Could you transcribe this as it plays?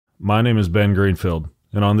My name is Ben Greenfield,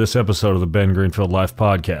 and on this episode of the Ben Greenfield Life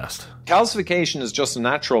Podcast. Calcification is just a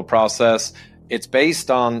natural process. It's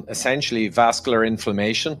based on essentially vascular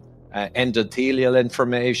inflammation, endothelial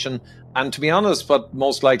inflammation, and to be honest, what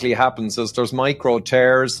most likely happens is there's micro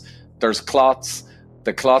tears, there's clots.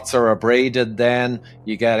 The clots are abraded, then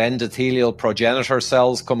you get endothelial progenitor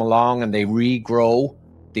cells come along and they regrow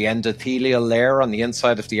the endothelial layer on the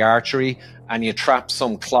inside of the artery, and you trap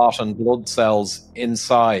some clot and blood cells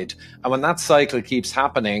inside. And when that cycle keeps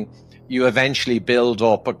happening, you eventually build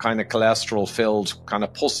up a kind of cholesterol-filled kind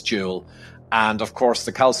of pustule. And of course,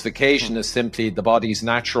 the calcification is simply the body's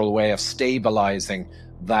natural way of stabilizing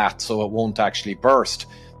that so it won't actually burst.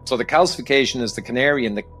 So the calcification is the canary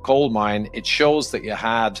in the coal mine. It shows that you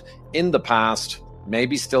had, in the past,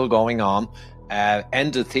 maybe still going on,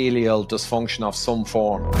 endothelial dysfunction of some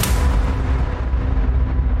form.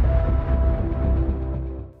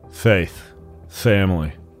 Faith,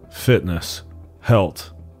 family, fitness,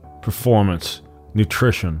 health, performance,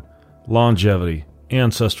 nutrition, longevity,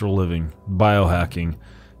 ancestral living, biohacking,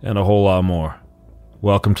 and a whole lot more.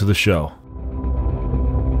 Welcome to the show.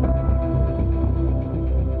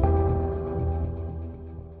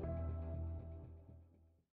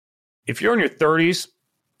 If you're in your 30s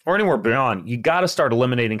or anywhere beyond, you got to start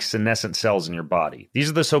eliminating senescent cells in your body. These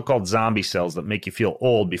are the so-called zombie cells that make you feel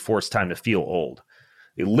old before it's time to feel old.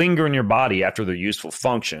 They linger in your body after their useful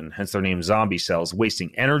function, hence their name zombie cells,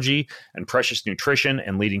 wasting energy and precious nutrition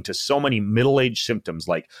and leading to so many middle-age symptoms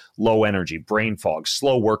like low energy, brain fog,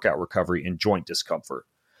 slow workout recovery, and joint discomfort.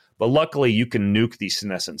 But luckily, you can nuke these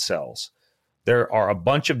senescent cells. There are a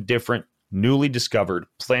bunch of different newly discovered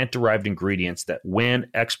plant-derived ingredients that, when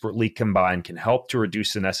expertly combined, can help to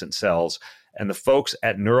reduce senescent cells, and the folks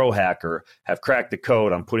at Neurohacker have cracked the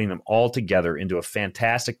code on putting them all together into a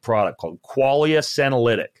fantastic product called Qualia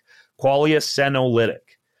Senolytic. Qualia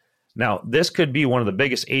Senolytic. Now, this could be one of the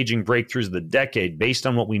biggest aging breakthroughs of the decade based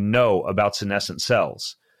on what we know about senescent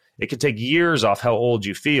cells. It could take years off how old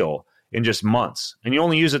you feel in just months. And you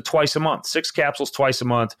only use it twice a month. 6 capsules twice a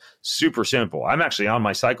month. Super simple. I'm actually on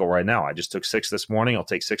my cycle right now. I just took 6 this morning. I'll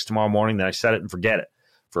take 6 tomorrow morning. Then I set it and forget it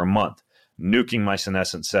for a month, nuking my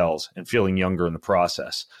senescent cells and feeling younger in the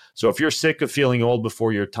process. So if you're sick of feeling old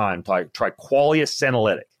before your time, try Qualia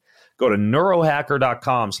Senolytic. Go to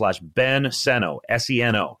neurohacker.com/BenSeno,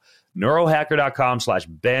 S-E-N-O.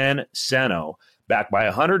 Neurohacker.com/BenSeno. Backed by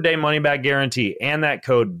a 100-day money-back guarantee, and that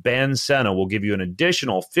code BenSeno will give you an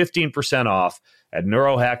additional 15% off at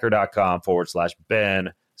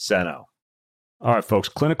neurohacker.com/BenSeno. All right, folks,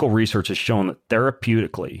 clinical research has shown that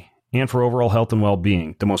therapeutically and for overall health and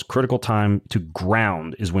well-being, the most critical time to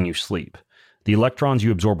ground is when you sleep. The electrons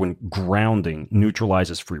you absorb when grounding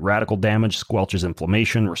neutralizes free radical damage, squelches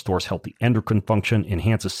inflammation, restores healthy endocrine function,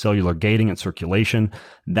 enhances cellular gating and circulation.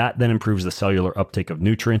 That then improves the cellular uptake of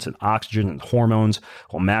nutrients and oxygen and hormones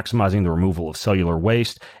while maximizing the removal of cellular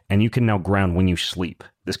waste. And you can now ground when you sleep.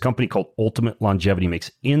 This company called Ultimate Longevity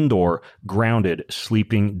makes indoor grounded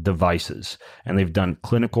sleeping devices. And they've done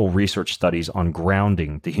clinical research studies on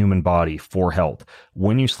grounding the human body for health.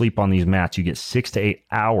 When you sleep on these mats, you get 6 to 8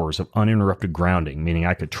 hours of uninterrupted grounding, meaning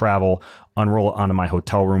I could travel, unroll it onto my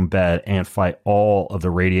hotel room bed, and fight all of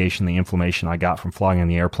the radiation, the inflammation I got from flying on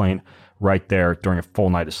the airplane right there during a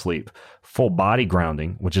full night of sleep. Full body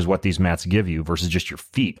grounding, which is what these mats give you versus just your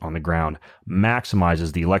feet on the ground,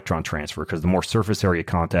 maximizes the electron transfer because the more surface area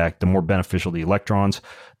contact, the more beneficial the electrons,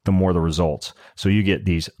 the more the results. So you get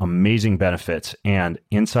these amazing benefits, and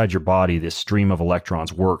inside your body, this stream of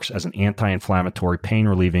electrons works as an anti-inflammatory,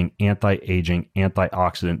 pain-relieving, anti-aging,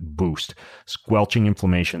 antioxidant boost, squelching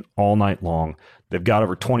inflammation all night long. They've got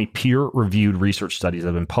over 20 peer-reviewed research studies that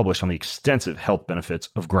have been published on the extensive health benefits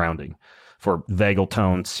of grounding for vagal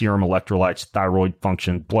tone, serum electrolytes, thyroid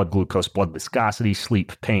function, blood glucose, blood viscosity,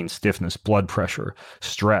 sleep, pain, stiffness, blood pressure,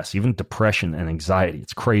 stress, even depression and anxiety.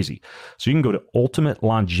 It's crazy. So you can go to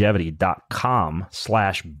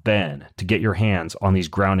ultimatelongevity.com/Ben to get your hands on these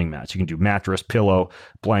grounding mats. You can do mattress, pillow,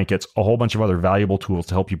 blankets, a whole bunch of other valuable tools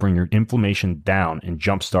to help you bring your inflammation down and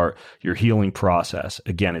jumpstart your healing process.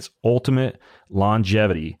 Again, it's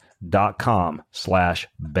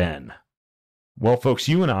ultimatelongevity.com/Ben. Well, folks,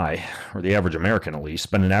 you and I, or the average American at least,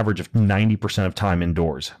 spend an average of 90% of time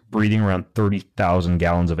indoors, breathing around 30,000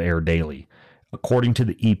 gallons of air daily. According to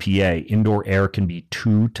the EPA, indoor air can be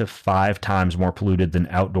 2 to 5 times more polluted than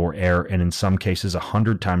outdoor air, and in some cases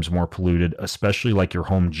 100 times more polluted, especially like your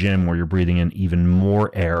home gym where you're breathing in even more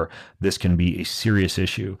air. This can be a serious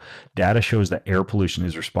issue. Data shows that air pollution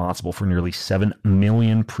is responsible for nearly 7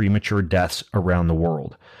 million premature deaths around the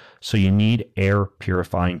world. So you need air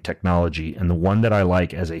purifying technology. And the one that I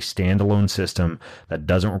like as a standalone system that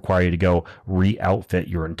doesn't require you to go re-outfit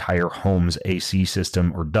your entire home's AC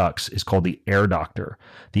system or ducts is called the Air Doctor.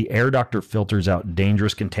 The Air Doctor filters out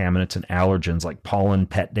dangerous contaminants and allergens like pollen,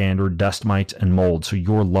 pet dander, dust mites, and mold, so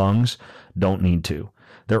your lungs don't need to.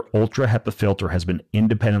 Their Ultra HEPA filter has been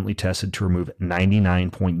independently tested to remove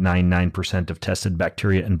 99.99% of tested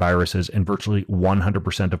bacteria and viruses and virtually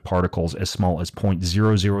 100% of particles as small as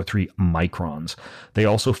 0.003 microns. They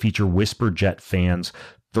also feature whisper jet fans,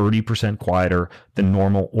 30% quieter than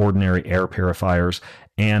normal ordinary air purifiers,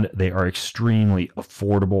 and they are extremely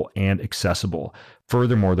affordable and accessible.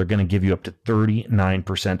 Furthermore, they're going to give you up to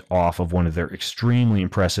 39% off of one of their extremely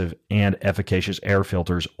impressive and efficacious air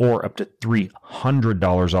filters, or up to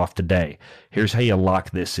 $300 off today. Here's how you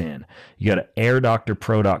lock this in. You go to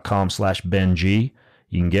airdoctorpro.com/BenG.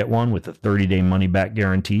 You can get one with a 30-day money-back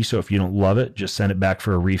guarantee, so if you don't love it, just send it back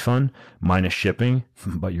for a refund, minus shipping,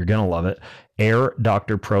 but you're going to love it.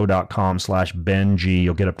 airdoctorpro.com/BenG.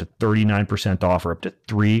 You'll get up to 39% off or up to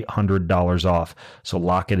 $300 off. So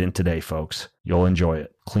lock it in today, folks. You'll enjoy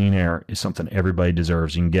it. Clean air is something everybody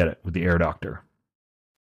deserves. You can get it with the Air Doctor.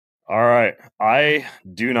 All right. I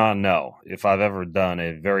do not know if I've ever done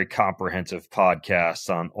a very comprehensive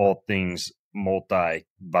podcast on all things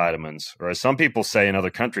multivitamins, or as some people say in other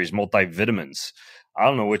countries, multivitamins. I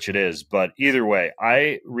don't know which it is, but either way,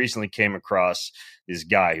 I recently came across this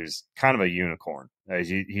guy who's kind of a unicorn.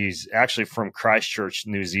 He's actually from Christchurch,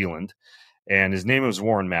 New Zealand, and his name is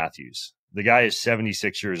Warren Matthews. The guy is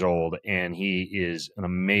 76 years old, and he is an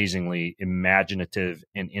amazingly imaginative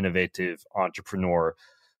and innovative entrepreneur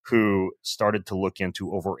who started to look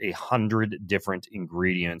into over 100 different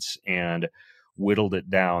ingredients and whittled it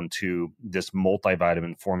down to this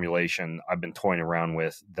multivitamin formulation I've been toying around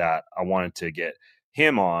with that I wanted to get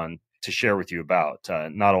him on to share with you about.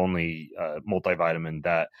 Not only multivitamin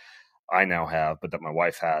that I now have, but that my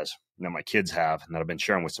wife has, and that my kids have, and that I've been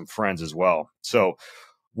sharing with some friends as well. So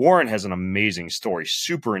Warren has an amazing story,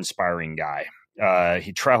 super inspiring guy.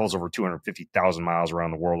 He travels over 250,000 miles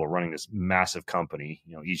around the world running this massive company,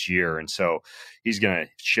 each year. And so he's going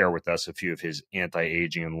to share with us a few of his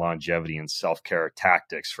anti-aging and longevity and self-care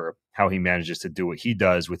tactics for how he manages to do what he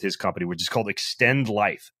does with his company, which is called Extend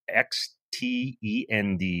Life,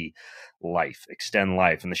 XTEND Life, Extend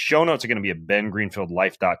Life. And the show notes are going to be at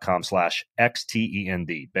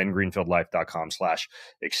bengreenfieldlife.com/XTEND,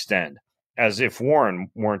 bengreenfieldlife.com/extend. As if Warren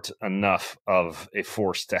weren't enough of a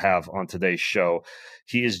force to have on today's show,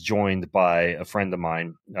 he is joined by a friend of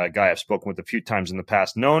mine, a guy I've spoken with a few times in the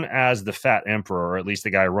past, known as the Fat Emperor, or at least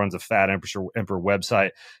the guy who runs the Fat Emperor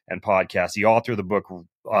website and podcast. The author of the book,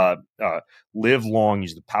 Live Long,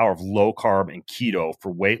 Use the Power of Low Carb and Keto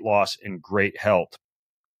for Weight Loss and Great Health.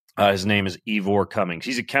 His name is Ivor Cummings.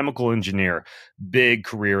 He's a chemical engineer, big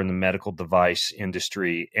career in the medical device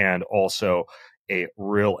industry, and also a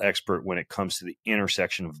real expert when it comes to the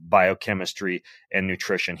intersection of biochemistry and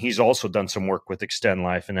nutrition. He's also done some work with Extend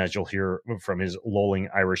Life, and as you'll hear from his lolling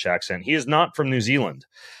Irish accent, he is not from New Zealand,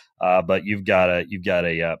 but you've got a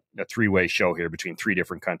three-way show here between three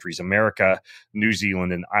different countries: America, New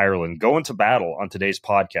Zealand, and Ireland, going to battle on today's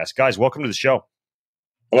podcast. Guys, welcome to the show.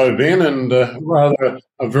 Hello, Ben, and rather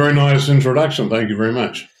a very nice introduction. Thank you very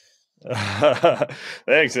much.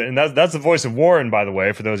 Thanks, and that's the voice of Warren, by the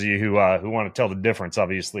way, for those of you who want to tell the difference.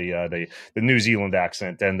 Obviously, the New Zealand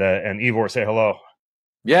accent, and Ivor, say hello.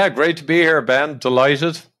 Yeah, great to be here, Ben.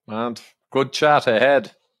 Delighted, and good chat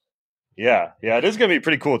ahead. Yeah, it is going to be a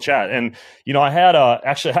pretty cool chat. And I had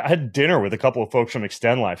I had dinner with a couple of folks from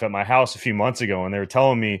Extend Life at my house a few months ago, and they were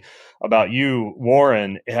telling me about you,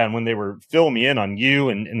 Warren, and when they were filling me in on you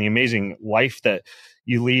and the amazing life that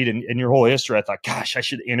you lead and your whole history, I thought, gosh, I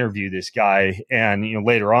should interview this guy. And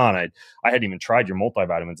later on, I hadn't even tried your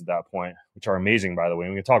multivitamins at that point, which are amazing, by the way.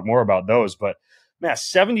 We can talk more about those. But man,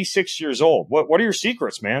 76 years old. What are your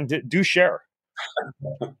secrets, man? Do share.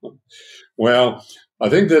 Well, I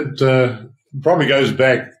think that probably goes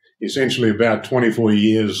back essentially about 24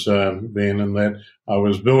 years, Ben, and that I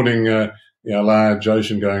was building large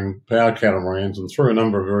ocean-going power catamarans, and through a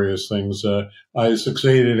number of various things, I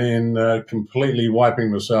succeeded in completely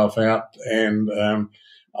wiping myself out, and I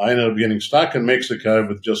ended up getting stuck in Mexico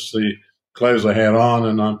with just the clothes I had on,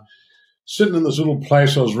 and I'm sitting in this little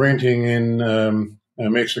place I was renting in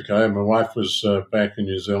Mexico. My wife was back in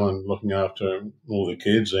New Zealand looking after all the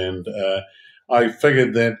kids, and I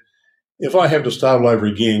figured that if I have to start all over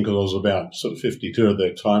again, because I was about sort of 52 at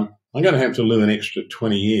that time, I'm going to have to live an extra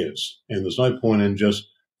 20 years. And there's no point in just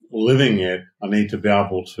living it. I need to be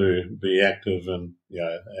able to be active and,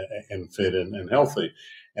 and fit and healthy.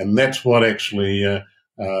 And that's what actually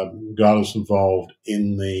got us involved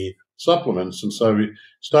in the supplements. And so we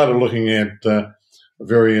started looking at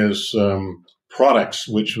various products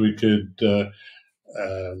which we could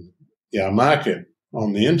market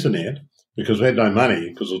on the internet, because we had no money,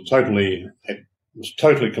 because it was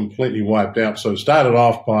totally completely wiped out. So it started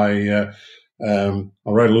off by I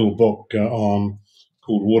wrote a little book called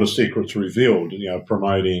Water Secrets Revealed,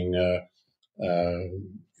 promoting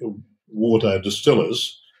water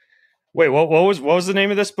distillers. Wait, what was the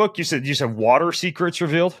name of this book? You said Water Secrets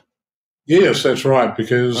Revealed? Yes, that's right,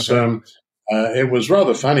 because it was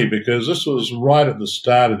rather funny, because this was right at the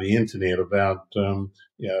start of the internet, about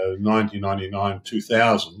 1999,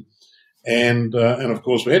 2000. And of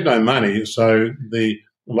course, we had no money, so the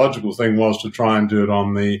logical thing was to try and do it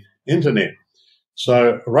on the internet.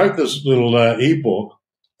 So I wrote this little ebook,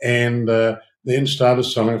 and then started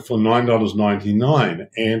selling it for $9.99.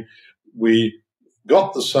 And we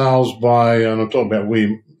got the sales by, and I'm talking about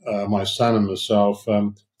my son and myself,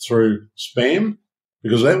 through spam,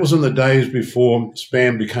 because that was in the days before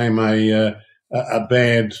spam became a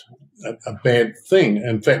bad thing.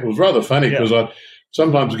 In fact, it was rather funny, because I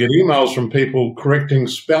sometimes get emails from people correcting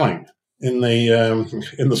spelling in the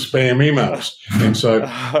spam emails, and so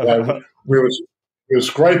we were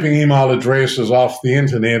scraping email addresses off the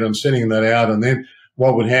internet and sending that out. And then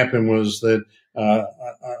what would happen was that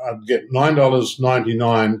I'd get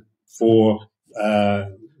 $9.99 for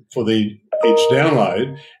each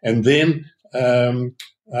download, and then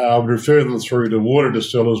I would refer them through to water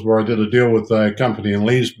distillers, where I did a deal with a company in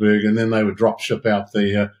Leesburg, and then they would drop ship out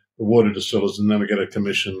the water distillers, and then I get a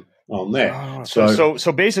commission on that. So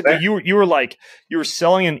basically, you were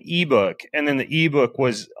selling an ebook, and then the ebook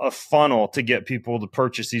was a funnel to get people to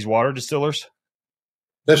purchase these water distillers.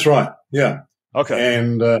 That's right. Yeah. Okay.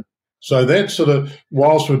 And so that's sort of,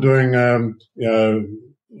 whilst we're doing,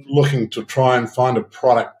 looking to try and find a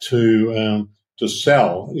product to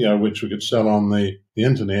sell, which we could sell on the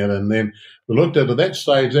internet. And then we looked at that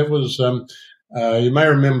stage, that was, you may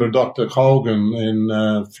remember Dr. Colgan in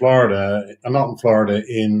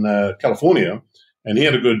California, and he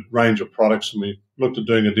had a good range of products, and we looked at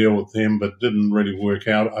doing a deal with him, but didn't really work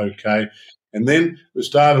out okay. And then we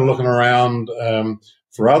started looking around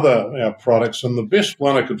for other products, and the best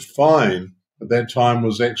one I could find at that time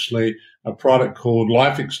was actually a product called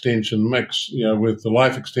Life Extension Mix, with the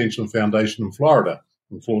Life Extension Foundation in Florida,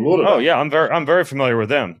 in Fort Lauderdale. Oh yeah, I'm very familiar with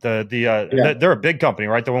them. They're a big company,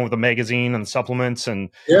 right? The one with the magazine and the supplements,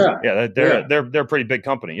 and they're a pretty big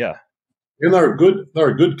company. Yeah, and they're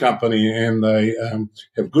a good company, and they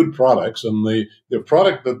have good products. And the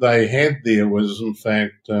product that they had there was, in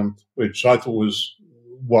fact, which I thought was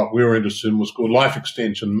what we were interested in, was called Life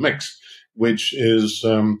Extension Mix, which is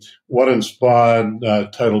what inspired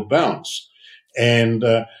Total Balance. And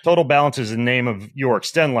Total Balance is the name of your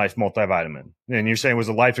Extend Life multivitamin, and you're saying it was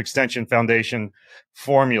a Life Extension Foundation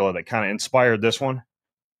formula that kind of inspired this one.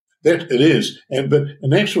 That it is, but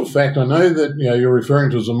in actual fact, I know that you're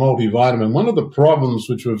referring to as a multivitamin. One of the problems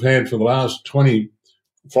which we've had for the last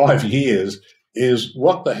 25 years is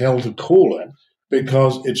what the hell to call it,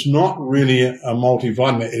 because it's not really a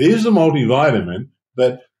multivitamin. It is a multivitamin,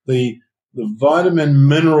 but the vitamin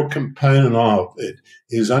mineral component of it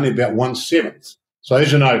is only about 1/7. So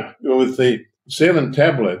as you know, with the 7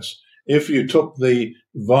 tablets, if you took the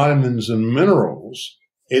vitamins and minerals,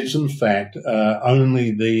 it's in fact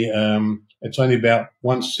only it's only about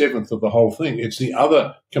 1/7 of the whole thing. It's the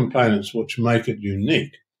other components which make it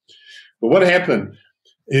unique. But what happened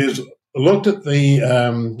is I looked at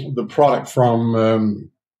the product from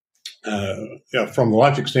the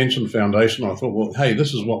Life Extension Foundation. I thought, well, hey,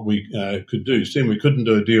 this is what we could do. Seeing we couldn't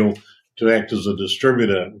do a deal to act as a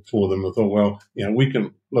distributor for them, I thought, well, we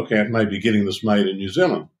can look at maybe getting this made in New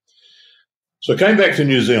Zealand. So I came back to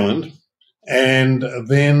New Zealand, and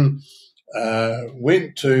then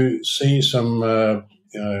went to see some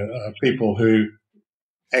people who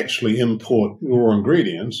actually import raw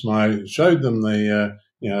ingredients, and I showed them the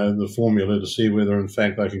formula to see whether, in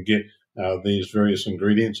fact, they could get these various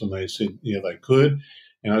ingredients, and they said, they could.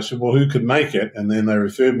 And I said, well, who could make it? And then they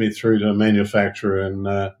referred me through to a manufacturer in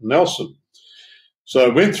Nelson. So I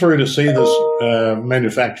went through to see this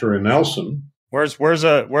manufacturer in Nelson. Where's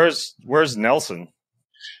Nelson?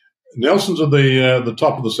 Nelson's at the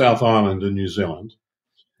top of the South Island in New Zealand.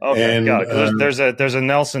 Okay, and, got it. There's a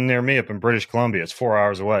Nelson near me up in British Columbia. It's 4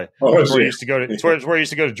 hours away. Oh, it's where I used to go to. It's where I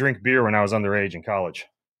used to go to drink beer when I was underage in college.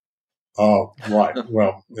 Oh, right.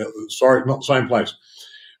 Well, sorry, not the same place.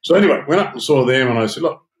 So anyway, went up and saw them, and I said,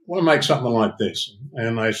 look, I want to make something like this.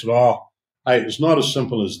 And they said, oh, hey, it's not as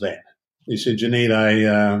simple as that. He said, you need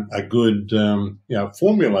a good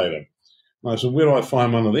formulator. And I said, where do I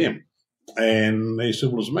find one of them? And he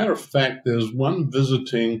said, well, as a matter of fact, there's one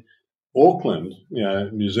visiting Auckland,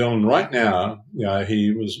 New Zealand right now.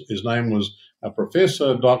 His name was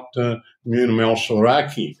Professor Dr. Munam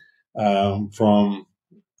al-Shiraki from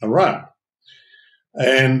Iran.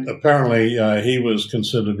 And apparently he was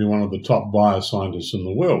considered to be one of the top bioscientists in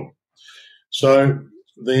the world. So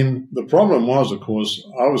then the problem was, of course,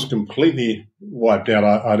 I was completely wiped out.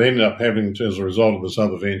 I'd ended up having to, as a result of this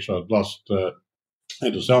other venture, I'd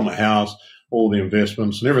had to sell my house, all the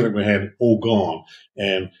investments and everything we had, all gone.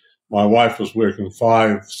 And my wife was working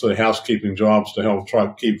 5 sort of housekeeping jobs to help try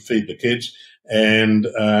to feed the kids.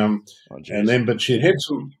 But she'd had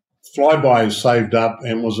some flybys saved up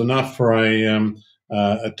and was enough for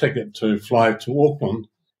a ticket to fly to Auckland.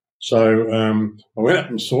 So I went up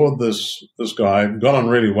and saw this guy, got on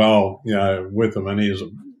really well, with him, and he is a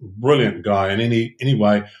brilliant guy. And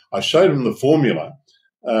anyway, I showed him the formula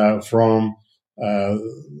from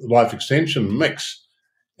life extension mix,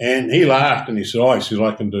 and he laughed and he said,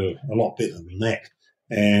 I can do a lot better than that.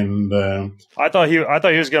 And I thought he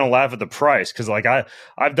was going to laugh at the price, because like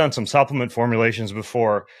I've done some supplement formulations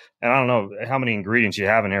before, and I don't know how many ingredients you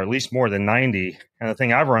have in here, at least more than 90. And the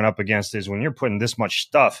thing I've run up against is when you're putting this much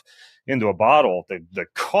stuff into a bottle, the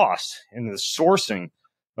cost and the sourcing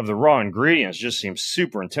of the raw ingredients just seems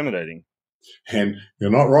super intimidating. And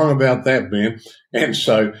you're not wrong about that, Ben. And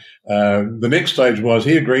so the next stage was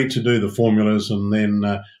he agreed to do the formulas, and then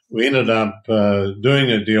we ended up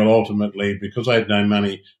doing a deal ultimately, because I had no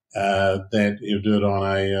money, that you do it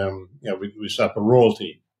on we set up a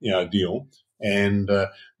royalty deal. And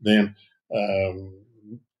then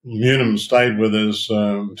Munam stayed with us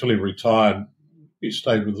until he retired. He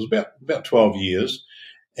stayed with us about 12 years.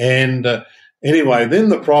 And anyway, then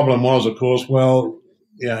the problem was, of course, how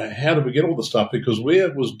did we get all the stuff? Because where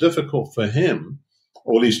it was difficult for him,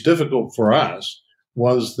 or at least difficult for us,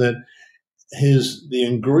 was that the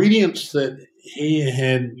ingredients that he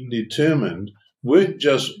had determined weren't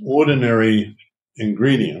just ordinary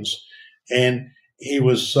ingredients, and he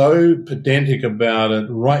was so pedantic about it,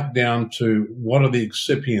 right down to what are the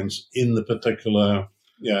excipients in the particular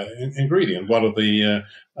ingredient. What are the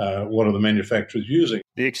manufacturers using?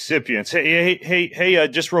 The excipients. Hey,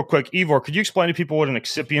 just real quick, Ivor, could you explain to people what an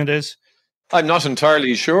excipient is? I'm not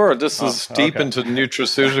entirely sure. This is deep into the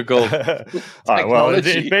nutraceutical technology. All right, well,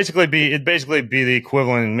 it'd basically be the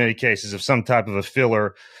equivalent in many cases of some type of a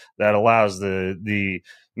filler that allows the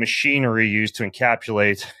machinery used to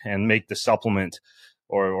encapsulate and make the supplement,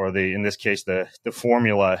 or the, in this case, the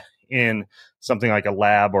formula in something like a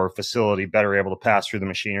lab or a facility, better able to pass through the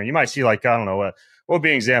machinery. You might see, like, I don't know, what would be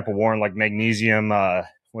an example, Warren, like magnesium.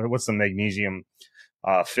 What's the magnesium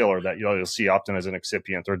filler that you'll see often as an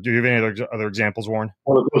excipient? Or do you have any other examples, Warren?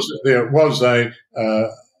 Well, of course, there was an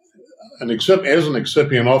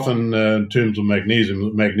excipient, often in terms of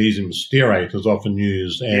magnesium stearate is often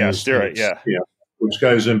used. Stearate, which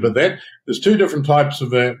goes in. But there's 2 different types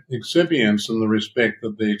of excipients, in the respect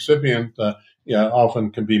that the excipient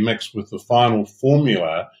often can be mixed with the final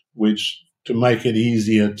formula, which to make it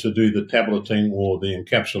easier to do the tableting or the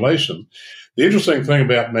encapsulation. The interesting thing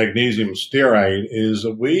about magnesium stearate is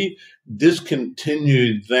that we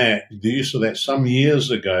discontinued the use of that some years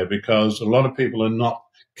ago, because a lot of people are not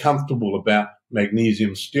comfortable about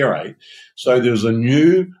magnesium stearate. So there's a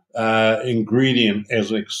new ingredient as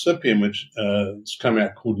an excipient, which has come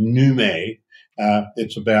out, called Numag.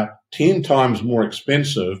 It's about 10 times more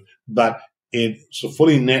expensive, but it's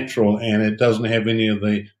fully natural, and it doesn't have any of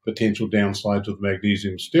the potential downsides of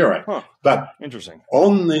magnesium stearate. But interesting.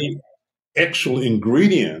 On the actual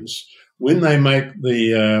ingredients, when they make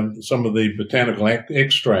some of the botanical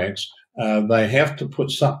extracts, they have to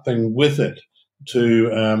put something with it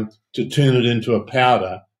to turn it into a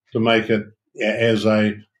powder, to make it as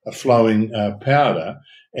a flowing powder,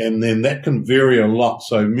 and then that can vary a lot.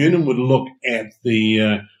 So Munam would look at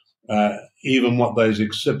even what those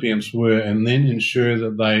excipients were, and then ensure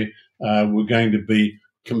that they were going to be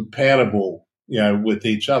compatible, with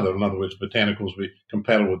each other. In other words, botanicals be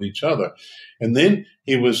compatible with each other. And then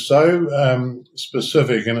he was so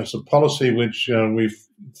specific, and it's a policy which we've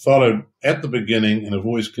followed at the beginning and have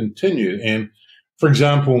always continued. And, for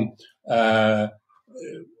example, let's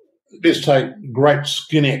take grape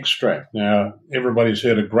skin extract. Now, everybody's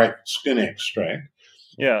heard of grape skin extract.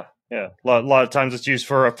 Yeah. A lot of times it's used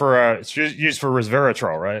for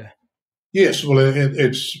resveratrol, right? Yes, well,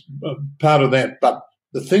 it's part of that. But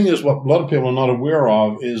the thing is, what a lot of people are not aware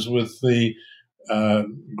of is, with the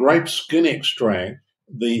grape skin extract,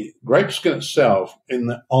 the grape skin itself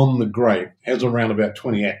on the grape has around about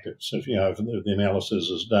 20 actives, if the analysis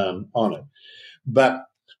is done on it. But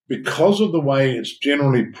because of the way it's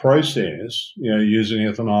generally processed, using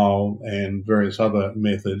ethanol and various other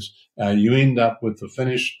methods, you end up with the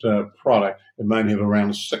finished product. It may have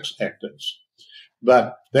around 6 actives.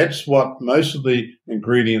 But that's what most of the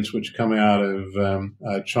ingredients which come out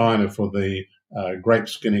of China for the grape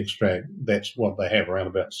skin extract, that's what they have, around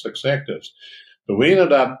about 6 actives. But we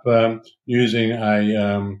ended up using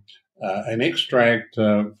an extract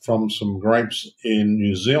from some grapes in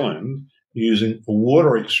New Zealand using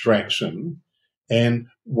water extraction. And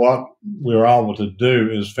what we were able to do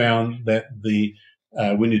is found that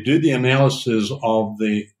when you do the analysis of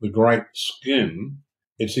the grape skin,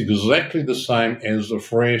 it's exactly the same as the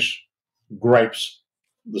fresh grapes,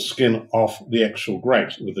 the skin off the actual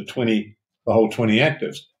grapes with the whole 20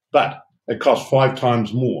 actives. But it costs 5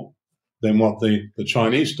 times more than what the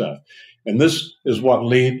Chinese stuff. And this is what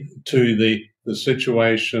led to the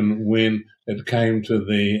situation when it came to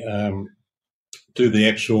the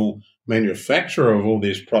actual manufacture of all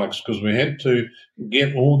these products, because we had to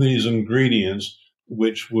get all these ingredients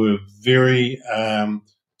which were very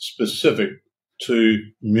specific to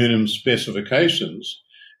Munim specifications,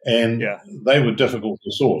 and they were difficult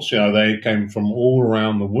to source. They came from all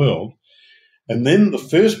around the world. And then the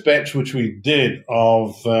first batch which we did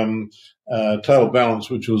of Total Balance,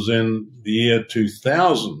 which was in the year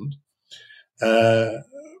 2000,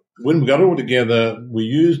 when we got it all together, we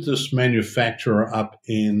used this manufacturer up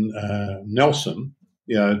in Nelson,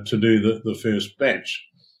 to do the first batch.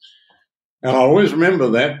 And I always remember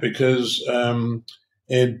that because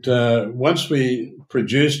once we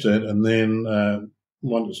produced it and then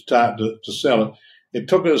wanted to start to sell it, it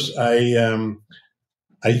took us a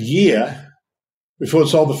year before it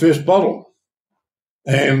sold the first bottle.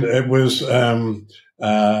 And it was wow.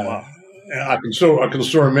 I can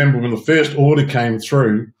still remember when the first order came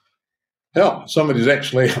through. Hell, somebody's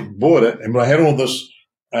actually bought it, and I had all this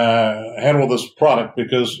product,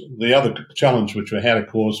 because the other challenge which we had, of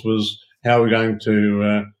course, was how we're going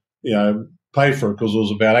to pay for it, because there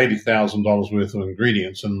was about $80,000 worth of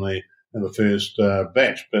ingredients in the first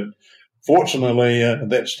batch. But fortunately, at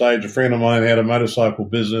that stage, a friend of mine had a motorcycle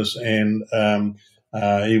business, and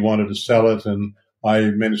he wanted to sell it, and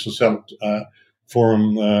I managed to sell it for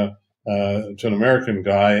him to an American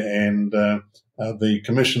guy, and the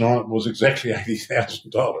commission on it was exactly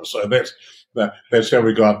 $80,000. So that's how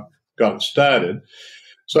we got it started.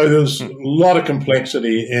 So there's a lot of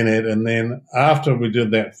complexity in it. And then after we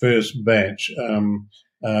did that first batch,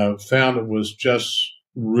 found it was just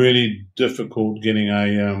really difficult getting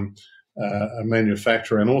a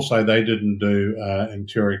manufacturer, and also they didn't do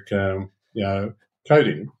enteric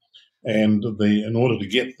coating, and in order to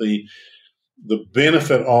get the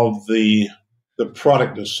benefit of the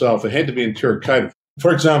product itself, it had to be enteric coated.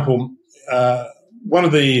 For example, one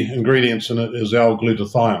of the ingredients in it is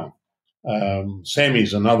L-glutathione.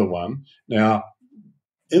 SAMI's another one. Now,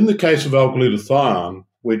 in the case of L-glutathione,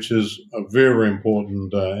 which is a very, very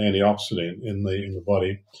important antioxidant in the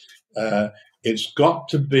body, it's got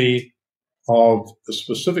to be of a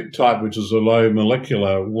specific type, which is a low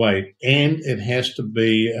molecular weight, and it has to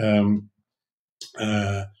be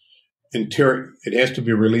enteric. It has to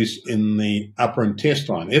be released in the upper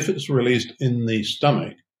intestine. If it's released in the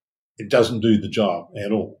stomach, it doesn't do the job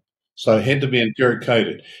at all. So it had to be enteric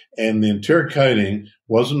coated, and the enteric coating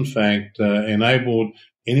was in fact enabled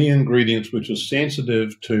any ingredients which are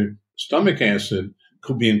sensitive to stomach acid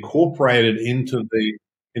could be incorporated into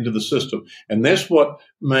the system, and that's what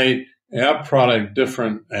made our product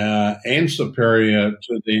different and superior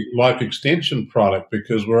to the life extension product,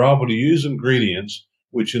 because we're able to use ingredients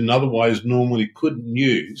which you otherwise normally couldn't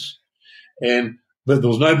use, but there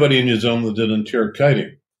was nobody in New Zealand that did enteric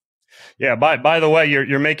coating. Yeah. By the way,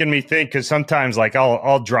 you're making me think, because sometimes like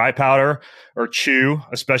I'll dry powder or chew,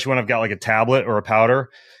 especially when I've got like a tablet or a powder.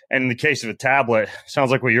 And in the case of a tablet,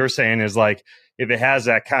 sounds like what you're saying is like if it has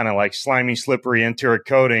that kind of like slimy, slippery enteric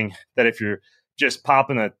coating, that if you're just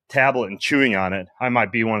popping a tablet and chewing on it, I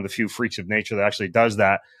might be one of the few freaks of nature that actually does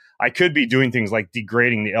that. I could be doing things like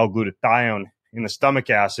degrading the L-glutathione in the stomach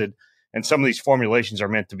acid, and some of these formulations are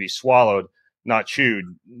meant to be swallowed, not chewed,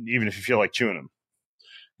 even if you feel like chewing them.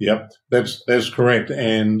 Yep, that's correct,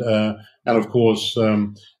 and of course,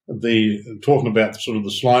 talking about sort of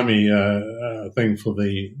the slimy thing for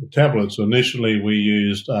the tablets. Initially, we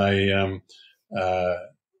used a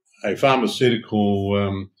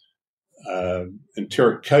pharmaceutical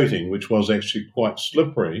enteric coating, which was actually quite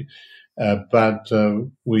slippery, but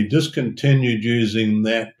we discontinued using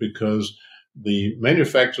that because the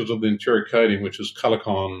manufacturers of the enteric coating, which is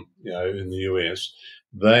Colicon, in the US,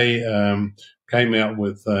 they came out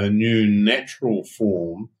with a new natural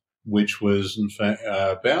form which was in fact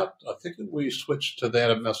I think we switched to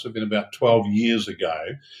that. It must have been about 12 years ago,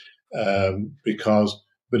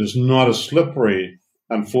 but it's not as slippery,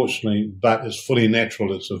 unfortunately, but it's fully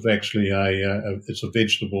natural. It's actually it's a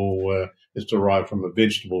vegetable. It's derived from a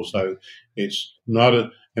vegetable, so it's not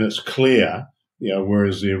and it's clear.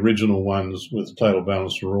 Whereas the original ones with Total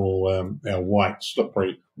Balance are all white,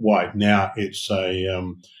 slippery white. Now it's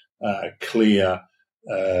a clear,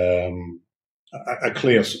 a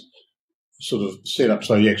clear sort of setup,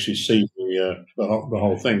 so you actually see the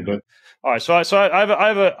whole thing. But all right, so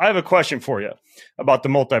I have a question for you about the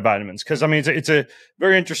multivitamins, because I mean it's a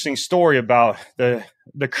very interesting story about the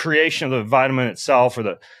creation of the vitamin itself, or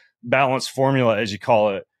the balanced formula as you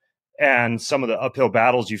call it, and some of the uphill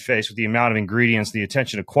battles you face with the amount of ingredients, the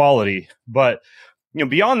attention to quality. But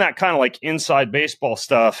beyond that kind of like inside baseball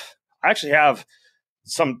stuff, I actually have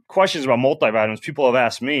some questions about multivitamins people have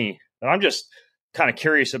asked me that I'm just kind of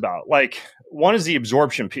curious about. Like, one is the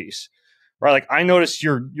absorption piece, right? Like, I noticed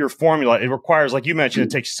your formula, it requires, like you mentioned,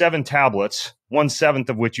 it takes 7 tablets, 1/7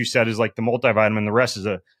 of which you said is like the multivitamin. The rest is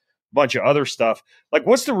a bunch of other stuff. Like,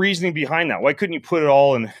 what's the reasoning behind that? Why couldn't you put it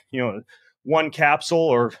all in, one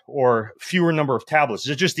capsule or fewer number of tablets? Is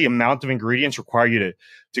it just the amount of ingredients require you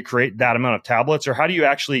to create that amount of tablets, or how do you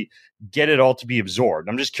actually get it all to be absorbed?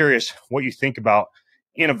 I'm just curious what you think about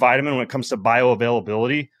in a vitamin when it comes to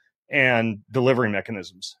bioavailability and delivery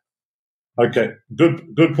mechanisms. Okay,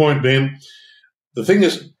 good point, Ben. The thing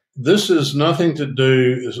is, this is not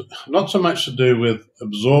so much to do with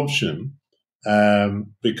absorption,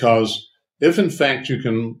 because if in fact you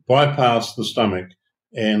can bypass the stomach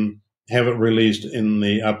and have it released in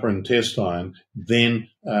the upper intestine, then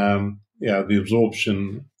the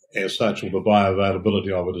absorption as such, or the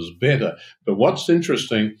bioavailability of it, is better. But what's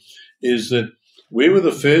interesting is that we were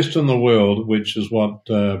the first in the world, which is what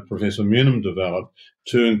Professor Munham developed,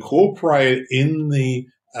 to incorporate in the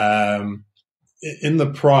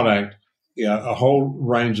product a whole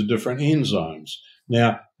range of different enzymes.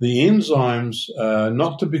 Now, the enzymes,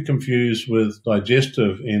 not to be confused with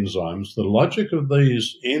digestive enzymes, the logic of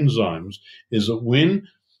these enzymes is that when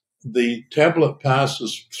the tablet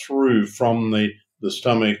passes through from the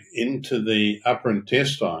stomach into the upper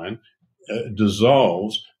intestine,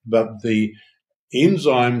 dissolves, but the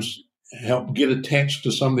enzymes help get attached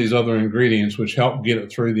to some of these other ingredients, which help get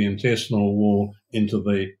it through the intestinal wall into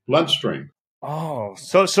the bloodstream. Oh,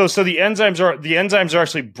 so the enzymes are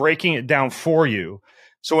actually breaking it down for you.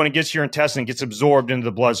 So when it gets to your intestine, it gets absorbed into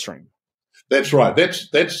the bloodstream. That's right.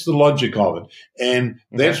 That's the logic of it, and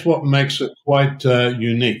that's what makes it quite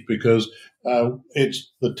unique, because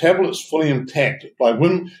it's the tablet's fully intact. Like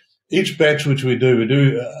when each batch which we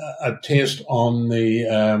do a test on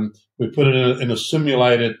the we put it in a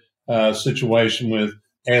simulated situation with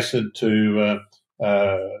acid to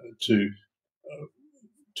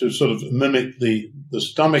sort of mimic the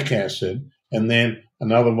stomach acid, and then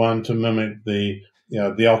another one to mimic the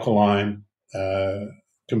alkaline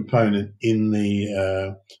component in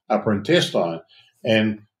the upper intestine,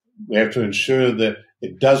 and we have to ensure that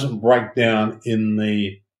it doesn't break down in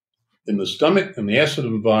the stomach in the acid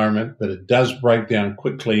environment, but it does break down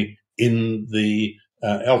quickly in the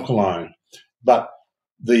alkaline. But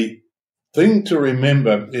the thing to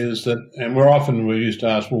remember is that, and we used to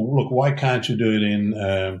ask, well, look, why can't you do it in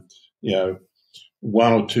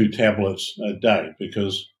 1 or 2 tablets a day?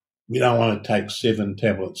 Because we don't want to take 7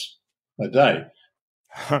 tablets a day.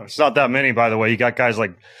 It's not that many, by the way. You got guys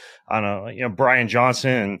like, I don't know, Brian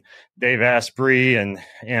Johnson and Dave Asprey and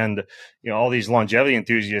all these longevity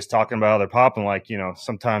enthusiasts talking about how they're popping like,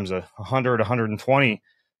 sometimes 100, 120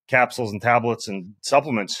 capsules and tablets and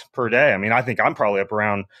supplements per day. I mean, I think I'm probably up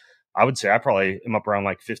around, I would say I probably am up around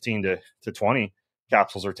like 15 to 20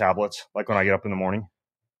 capsules or tablets, like when I get up in the morning.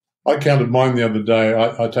 I counted mine the other day.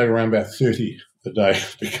 I take around about 30 a day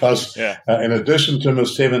because in addition to my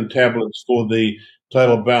 7 tablets for the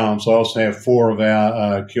Total Balance, I also have 4 of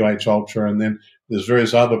our QH Ultra, and then there's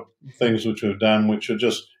various other things which we've done which are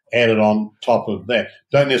just added on top of that.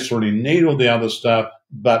 Don't necessarily need all the other stuff,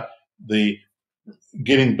 but the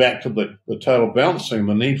getting back to the Total Balance thing,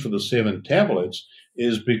 the need for the 7 tablets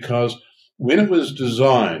is because when it was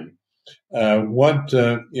designed, what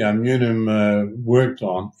Munham worked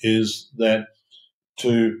on is that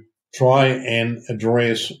to try and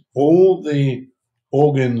address all the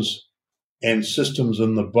organs and systems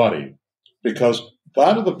in the body, because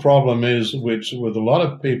part of the problem is, which with a lot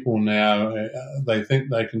of people now, they think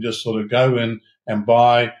they can just sort of go in and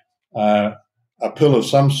buy a pill of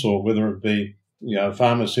some sort, whether it be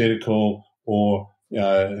pharmaceutical or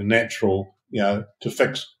natural, to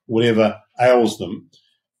fix whatever ails them.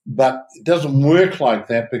 But it doesn't work like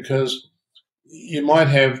that because you might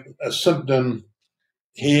have a symptom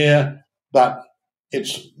here, but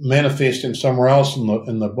it's manifesting somewhere else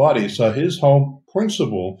in the body. So his whole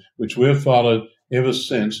principle, which we've followed ever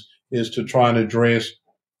since, is to try and address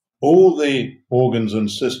all the organs and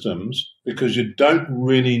systems because you don't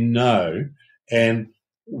really know and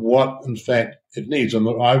what, in fact, it needs. And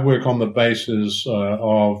I work on the basis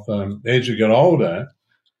of as you get older,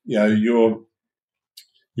 your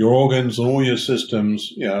organs and all your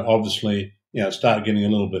systems, obviously, start getting a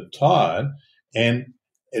little bit tired, and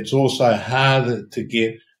it's also harder to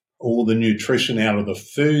get all the nutrition out of the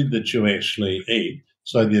food that you actually eat.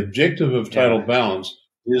 So the objective of Total Balance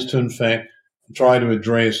is to, in fact, try to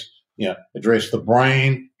address the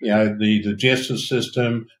brain, the digestive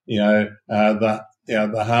system, the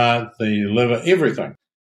heart, the liver, everything.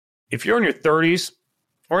 If you're in your 30s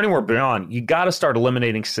or anywhere beyond, you got to start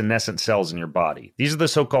eliminating senescent cells in your body. These are the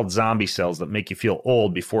so-called zombie cells that make you feel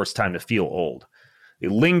old before it's time to feel old. They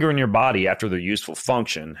linger in your body after their useful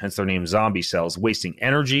function, hence their name zombie cells, wasting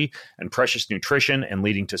energy and precious nutrition and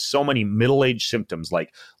leading to so many middle-aged symptoms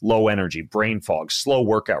like low energy, brain fog, slow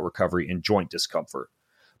workout recovery, and joint discomfort.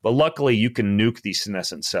 But luckily, you can nuke these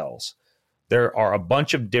senescent cells. There are a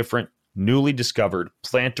bunch of different newly discovered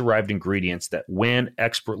plant-derived ingredients that, when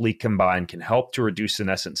expertly combined, can help to reduce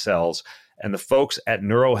senescent cells, and the folks at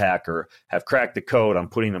Neurohacker have cracked the code on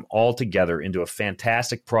putting them all together into a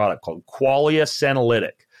fantastic product called Qualia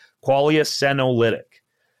Senolytic. Qualia Senolytic.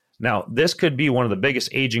 Now, this could be one of the biggest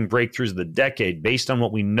aging breakthroughs of the decade based on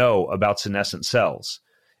what we know about senescent cells.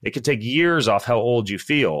 It could take years off how old you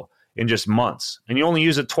feel in just months. And you only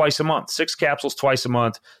use it twice a month. 6 capsules twice a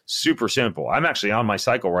month. Super simple. I'm actually on my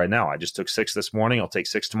cycle right now. I just took 6 this morning. I'll take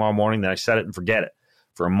 6 tomorrow morning. Then I set it and forget it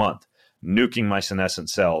for a month, nuking my senescent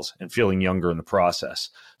cells and feeling younger in the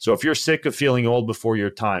process. So if you're sick of feeling old before your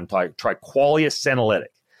time, try Qualia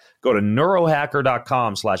Senolytic. Go to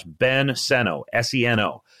neurohacker.com/Ben Seno,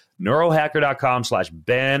 S-E-N-O.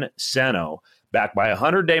 Neurohacker.com/Ben Seno. Backed by a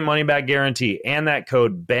 100-day money-back guarantee, and that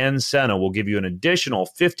code Ben Seno will give you an additional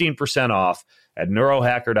 15% off at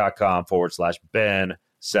neurohacker.com/Ben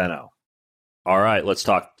Seno. All right, let's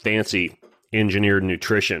talk fancy engineered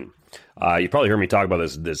nutrition. You probably heard me talk about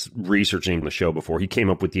this researching the show before. He came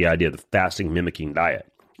up with the idea of the fasting mimicking diet,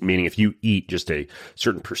 meaning if you eat just a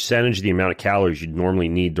certain percentage of the amount of calories you'd normally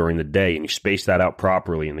need during the day and you space that out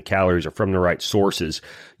properly and the calories are from the right sources,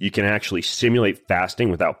 you can actually simulate fasting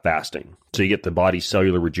without fasting. So you get the body's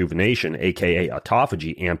cellular rejuvenation, aka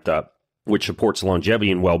autophagy, amped up, which supports longevity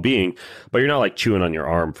and well-being, but you're not like chewing on your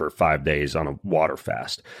arm for 5 days on a water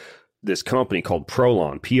fast. This company called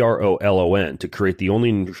Prolon, Prolon, to create the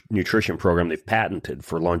only nutrition program they've patented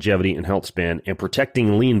for longevity and health span and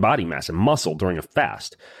protecting lean body mass and muscle during a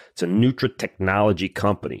fast. It's a nutritechnology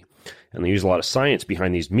company, and they use a lot of science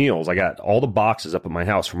behind these meals. I got all the boxes up at my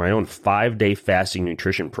house for my own 5-day fasting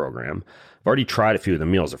nutrition program. I've already tried a few of the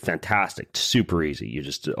meals. They're fantastic, super easy. You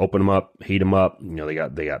just open them up, heat them up. They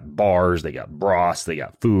got bars, they got broths, they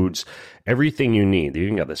got foods, everything you need. They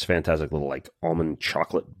even got this fantastic little like almond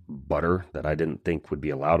chocolate butter that I didn't think would be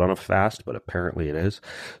allowed on a fast, but apparently it is.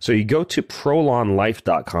 So you go to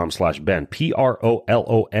prolonlife.com/Ben,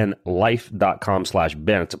 Prolon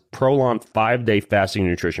life.com/Ben. It's a Prolon 5-day fasting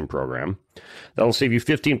nutrition program. That'll save you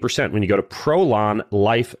 15% when you go to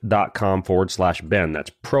prolonlife.com/Ben. That's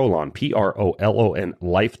Prolon, Prolon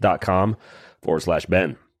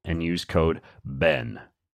life.com/Ben, and use code Ben.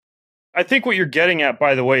 I think what you're getting at,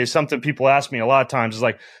 by the way, is something people ask me a lot of times is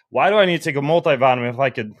like, why do I need to take a multivitamin if I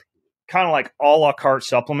could kind of like a la carte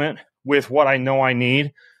supplement with what I know I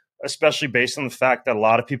need, especially based on the fact that a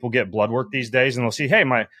lot of people get blood work these days and they'll see, hey,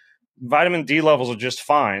 my vitamin D levels are just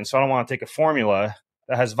fine, so I don't want to take a formula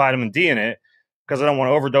that has vitamin D in it because I don't want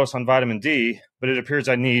to overdose on vitamin D, but it appears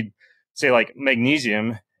I need, say, like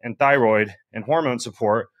magnesium and thyroid and hormone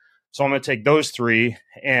support. So I'm going to take those 3,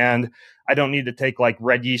 and I don't need to take like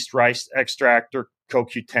red yeast rice extract or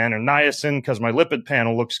CoQ10 or niacin because my lipid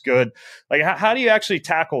panel looks good. Like, how do you actually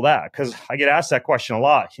tackle that? Because I get asked that question a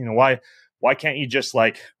lot. Why can't you just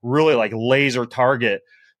like really like laser target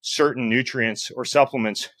certain nutrients or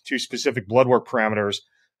supplements to specific blood work parameters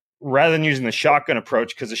rather than using the shotgun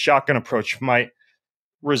approach? Because the shotgun approach might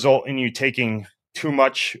result in you taking too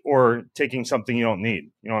much or taking something you don't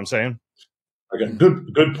need. You know what I'm saying? Okay,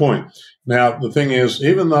 good point. Now, the thing is,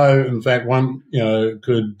 even though, in fact, one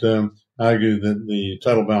could argue that the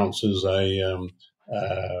Total Balance is a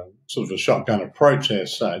sort of a shotgun approach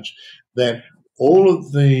as such, that all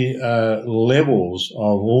of the levels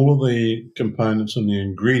of all of the components and the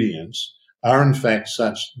ingredients are, in fact,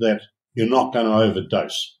 such that you're not going to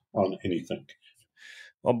overdose on anything.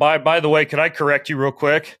 Well, by the way, could I correct you real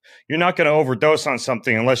quick? You're not going to overdose on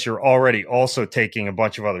something unless you're already also taking a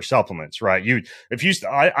bunch of other supplements, right?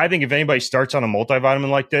 I think if anybody starts on a multivitamin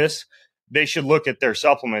like this, they should look at their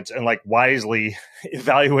supplements and like wisely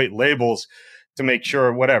evaluate labels to make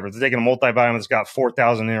sure whatever. If they're taking a multivitamin that's got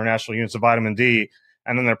 4,000 international units of vitamin D,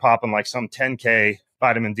 and then they're popping like some 10K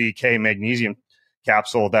vitamin D, K magnesium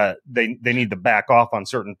capsule that they need to back off on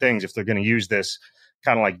certain things if they're going to use this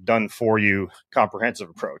kind of like done for you comprehensive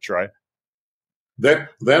approach, right? That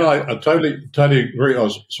I totally agree. I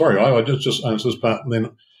just answered this part.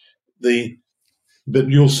 And then but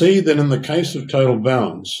you'll see that in the case of total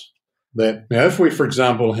balance, that now if we, for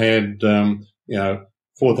example, had 4,000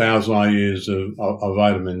 IUs of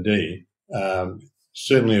vitamin D,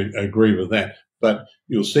 certainly agree with that. But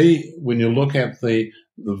you'll see when you look at the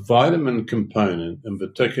vitamin component in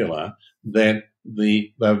particular that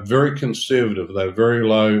they're very conservative. They're very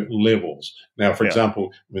low levels. Now, for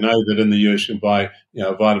example, we know that in the US you can buy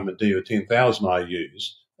vitamin D with 10,000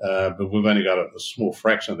 IUs, but we've only got a small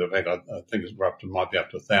fraction of that. In fact, I think might be up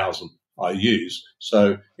to 1,000 IUs.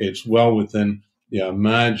 So it's well within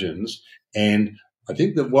margins. And I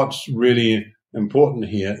think that what's really important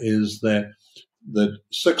here is that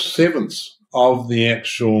 6/7 of the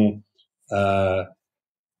actual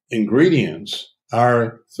ingredients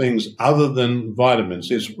are things other than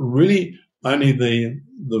vitamins. It's really only the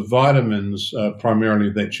vitamins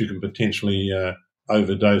primarily that you can potentially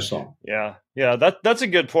overdose on. Yeah, that's a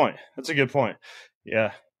good point.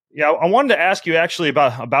 Yeah. I wanted to ask you actually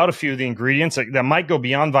about a few of the ingredients that might go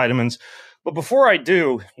beyond vitamins. But before I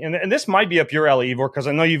do, and this might be up your alley, Ivor, because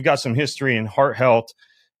I know you've got some history in heart health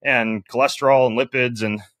and cholesterol and lipids,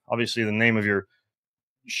 and obviously the name of your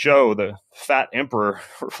show, the Fat Emperor,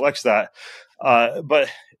 reflects that. But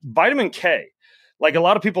vitamin K, like a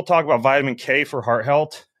lot of people talk about vitamin K for heart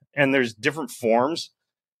health, and there's different forms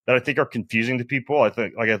that I think are confusing to people. I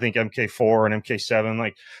think MK4 and MK7.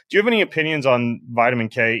 Like, do you have any opinions on vitamin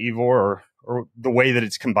K, Ivor, or the way that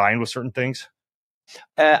it's combined with certain things?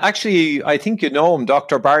 Actually, I think you know him,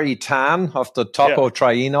 Dr. Barry Tan of the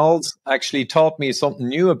tocotrienols actually taught me something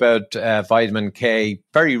new about vitamin K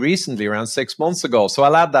very recently, around 6 months ago. So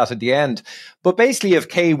I'll add that at the end. But basically, you have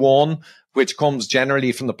K1, which comes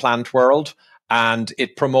generally from the plant world, and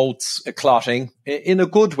it promotes clotting in a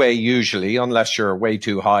good way, usually, unless you're way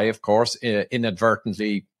too high, of course,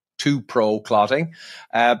 inadvertently too pro-clotting.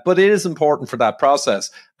 But it is important for that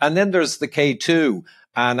process. And then there's the K2.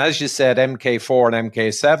 And as you said, MK4 and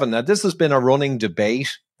MK7. Now, this has been a running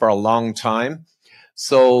debate for a long time.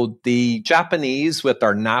 So the Japanese with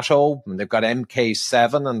their natto, they've got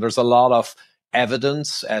MK7, and there's a lot of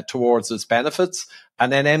evidence towards its benefits.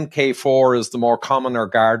 And then MK4 is the more common or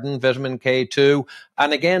garden vitamin K2.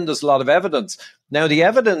 And again, there's a lot of evidence. Now, the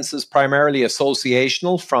evidence is primarily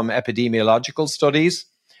associational from epidemiological studies.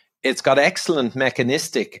 It's got excellent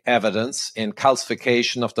mechanistic evidence in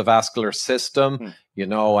calcification of the vascular system,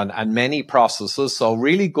 and many processes. So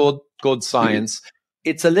really good science.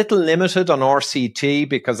 It's a little limited on RCT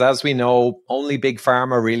because, as we know, only Big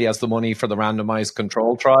Pharma really has the money for the randomized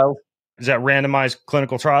control trial. Is that randomized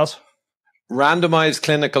clinical trials? Randomized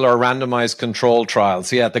clinical or randomized control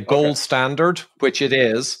trials. Yeah, the gold standard, which it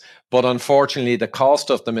is. But unfortunately, the cost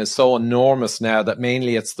of them is so enormous now that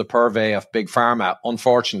mainly it's the purvey of Big Pharma.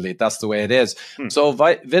 Unfortunately, that's the way it is. So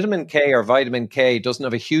vitamin K or vitamin K doesn't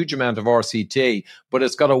have a huge amount of RCT, but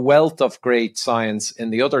it's got a wealth of great science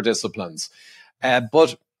in the other disciplines.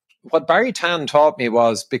 But what Barry Tan taught me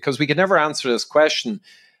was, because we could never answer this question,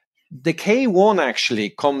 the K1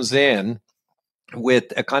 actually comes in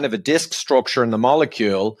with a kind of a disc structure in the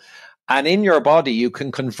molecule, and in your body you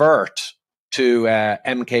can convert to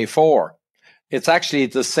MK4. It's actually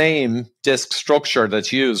the same disc structure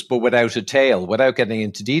that's used, but without a tail, without getting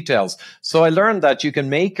into details. So I learned that you can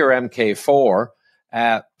make your MK4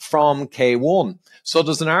 from K1. So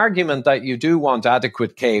there's an argument that you do want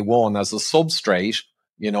adequate K1 as a substrate,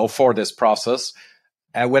 for this process.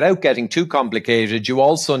 Without getting too complicated, you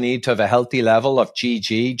also need to have a healthy level of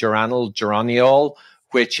GG, geranyl,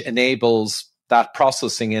 which enables that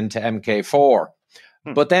processing into MK4.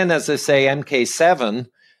 But then, as I say, MK7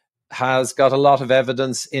 has got a lot of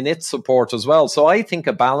evidence in its support as well. So I think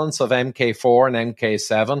a balance of MK4 and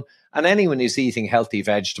MK7, and anyone who's eating healthy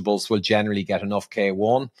vegetables will generally get enough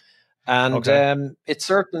K1. And it's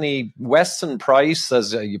certainly Weston Price,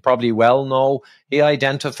 as you probably well know, he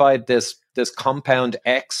identified this compound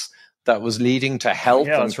X that was leading to health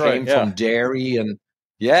and came from dairy. And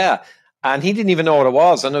he didn't even know what it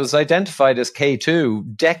was. And it was identified as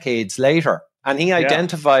K2 decades later. And he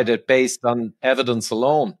identified it based on evidence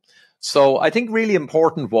alone. So I think really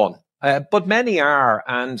important one. but many are.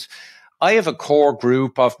 And I have a core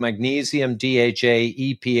group of magnesium, DHA,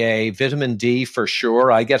 EPA, vitamin D for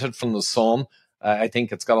sure. I get it from the sun. I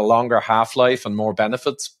think it's got a longer half-life and more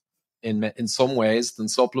benefits in some ways than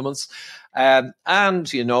supplements.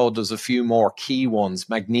 And, you know, there's a few more key ones.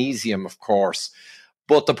 Magnesium, of course.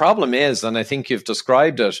 But the problem is, and I think you've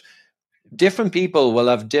described it, different people will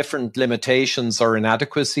have different limitations or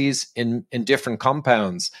inadequacies in different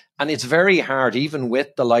compounds. And it's very hard, even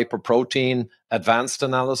with the lipoprotein advanced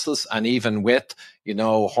analysis and even with, you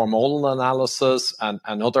know, hormonal analysis and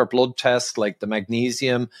other blood tests like the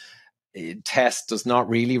magnesium test does not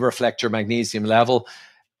really reflect your magnesium level.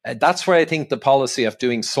 That's where I think the policy of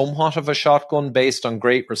doing somewhat of a shotgun based on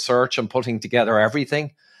great research and putting together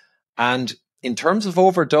everything. And in terms of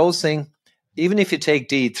overdosing, even if you take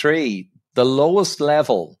D3, the lowest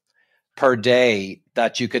level per day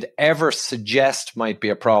that you could ever suggest might be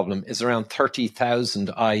a problem is around 30,000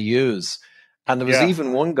 IUs. And there was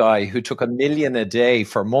even one guy who took 1 million a day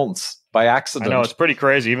for months by accident. I know, it's pretty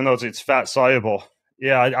crazy, even though it's fat soluble.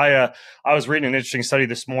 Yeah, I was reading an interesting study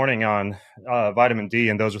this morning on vitamin D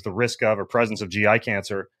and those with the risk of or presence of GI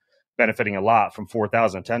cancer benefiting a lot from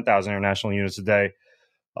 4,000 to 10,000 international units a day,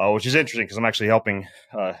 which is interesting because I'm actually helping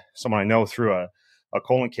someone I know through a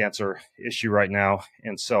colon cancer issue right now.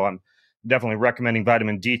 And so I'm definitely recommending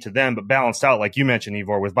vitamin D to them, but balanced out, like you mentioned,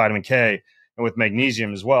 Ivor, with vitamin K and with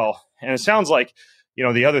magnesium as well. And it sounds like, you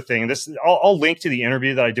know, the other thing, I'll link to the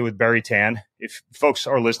interview that I did with Barry Tan. If folks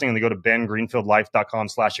are listening and they go to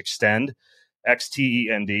bengreenfieldlife.com/extend,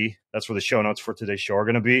 XTEND, that's where the show notes for today's show are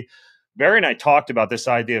going to be. Barry and I talked about this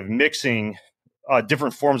idea of mixing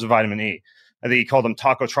different forms of vitamin E. I think he called them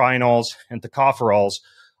tocotrienols and tocopherols,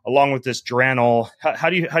 along with this geranol. How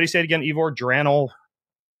do you say it again, Ivor? Geranol?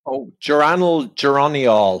 Oh,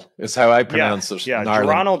 geraniol is how I pronounce it. Yeah,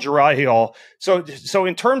 geraniol. So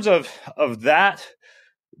in terms of that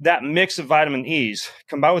mix of vitamin E's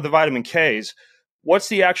combined with the vitamin K's, what's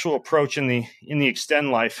the actual approach in the Extend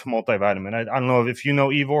Life multivitamin? I don't know if you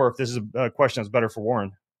know, Ivor, or if this is a question that's better for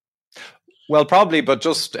Warren. Well, probably, but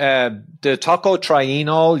just the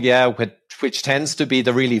tocotrienol, which tends to be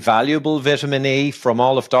the really valuable vitamin E from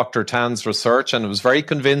all of Dr. Tan's research, and it was very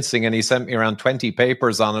convincing, and he sent me around 20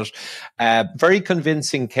 papers on it. Very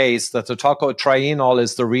convincing case that the tocotrienol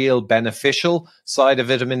is the real beneficial side of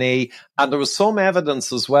vitamin E, and there was some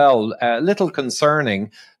evidence as well, a little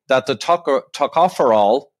concerning, that the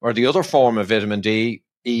tocopherol, or the other form of vitamin D,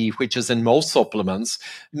 which is in most supplements,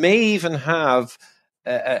 may even have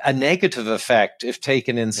a negative effect if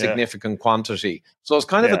taken in significant quantity. So it's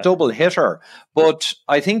kind of a double hitter. But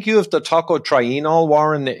I think you have the tocotrienol,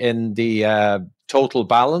 Warren, in the total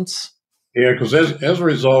balance. Yeah, because as a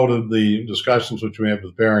result of the discussions which we had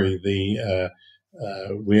with Barry,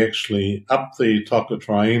 we actually upped the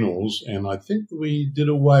tocotrienols, and I think we did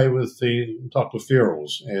away with the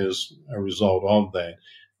tocopherols as a result of that.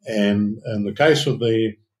 And in the case of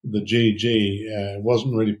the GG,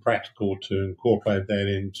 wasn't really practical to incorporate that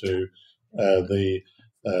into the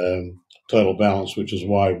total balance, which is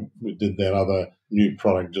why we did that other new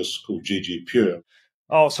product just called GG Pure.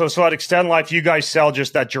 Oh, so at Extend Life, you guys sell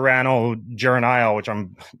just that geraniol, which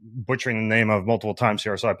I'm butchering the name of multiple times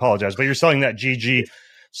here, so I apologize. But you're selling that GG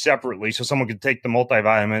separately, so someone could take the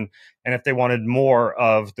multivitamin, and if they wanted more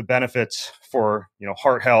of the benefits for, you know,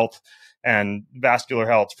 heart health and vascular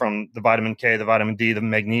health from the vitamin K, the vitamin D, the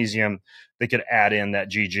magnesium, they could add in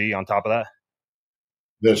that GG on top of that.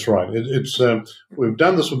 That's right. It's we've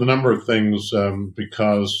done this with a number of things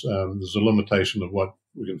because there's a limitation of what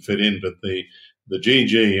we can fit in. But the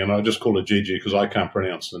GG, and I just call it GG because I can't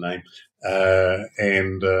pronounce the name,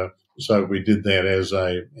 so we did that as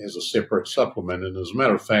a separate supplement. And as a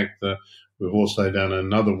matter of fact, we've also done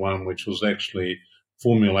another one which was actually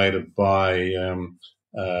formulated by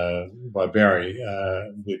Barry,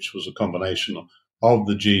 which was a combination of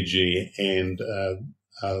the GG and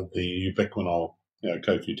the ubiquinol,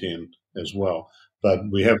 CoQ10 as well. But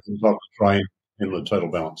we have the tocotrienol in the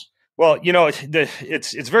total balance. Well, you know,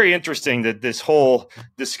 it's very interesting that this whole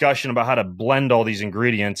discussion about how to blend all these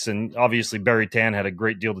ingredients, and obviously Barry Tan had a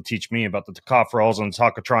great deal to teach me about the tocopherols and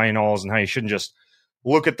tocotrienols and how you shouldn't just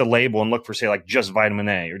look at the label and look for, say, like just vitamin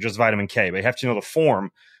A or just vitamin K, but you have to know the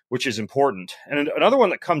form, which is important. And another one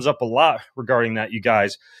that comes up a lot regarding that, you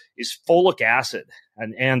guys, is folic acid.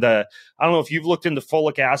 And I don't know if you've looked into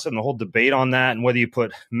folic acid and the whole debate on that and whether you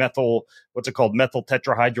put methyl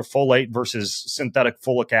tetrahydrofolate versus synthetic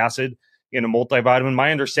folic acid in a multivitamin.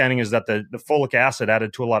 My understanding is that the folic acid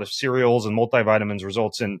added to a lot of cereals and multivitamins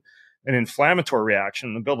results in an inflammatory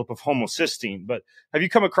reaction, the buildup of homocysteine. But have you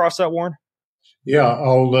come across that, Warren? Yeah,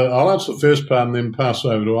 I'll answer the first part and then pass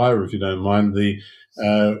over to Ira if you don't mind. We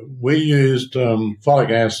used folic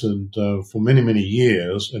acid for many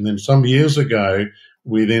years, and then some years ago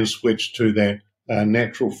we then switched to that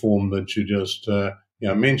natural form that you just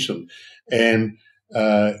mentioned. And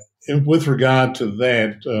with regard to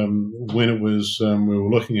that, when it was we were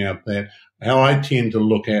looking at that, how I tend to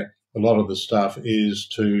look at a lot of the stuff is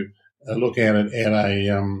to look at it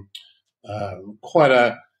at quite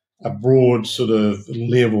a broad sort of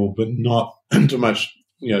level, but not too much,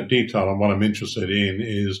 detail. And what I'm interested in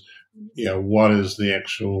is, what is the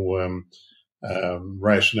actual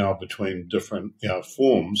rationale between different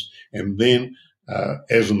forms, and then,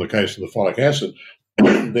 as in the case of the folic acid,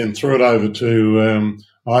 then throw it over to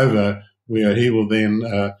Ivor, where he will then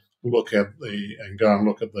look at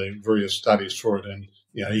the various studies for it, and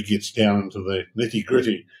he gets down into the nitty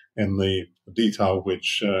gritty and the detail,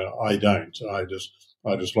 which I don't. I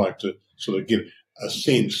just like to sort of get a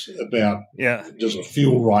sense about, does it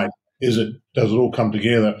feel right? Does it all come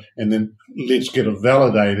together? And then let's get it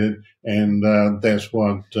validated. And that's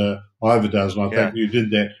what Ivor does. And I think you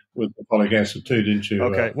did that with the folic acid too, didn't you?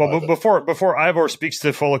 Okay. Well, before Ivor speaks to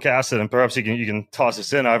folic acid, and perhaps you can toss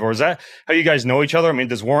us in, Ivor, is that how you guys know each other? I mean,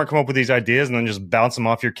 does Warren come up with these ideas and then just bounce them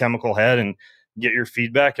off your chemical head and get your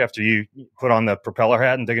feedback after you put on the propeller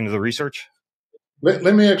hat and dig into the research?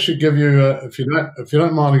 Let me actually give you, if you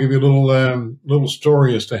don't mind, I'll give you a little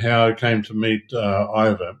story as to how I came to meet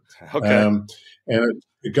Ivor. Okay. And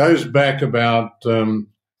it goes back about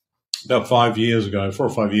 5 years ago, 4 or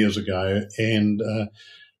 5 years ago, and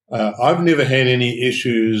I've never had any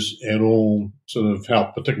issues at all, sort of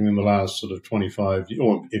health, particularly in the last sort of 25 years,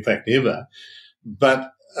 or in fact ever.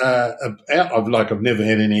 But I've never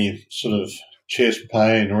had any sort of chest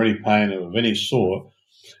pain or any pain of any sort,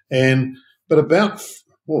 But about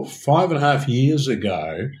 5.5 years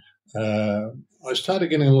ago, I started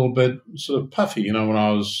getting a little bit sort of puffy, when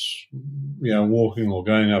I was, walking or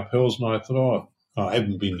going up hills, and I thought, I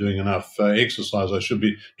haven't been doing enough exercise. I should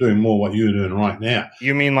be doing more what you're doing right now.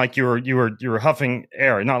 You mean like you were huffing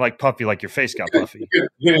air, not like puffy, like your face got puffy.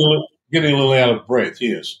 Getting a little out of breath,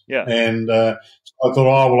 yes. Yeah. And so I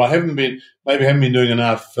thought, I haven't been doing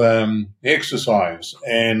enough exercise,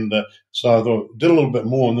 and so I thought did a little bit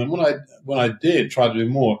more. And then when I did try to do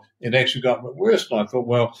more, it actually got a bit worse. And I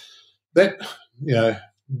thought, that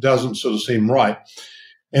doesn't sort of seem right.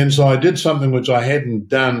 And so I did something which I hadn't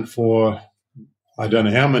done for I don't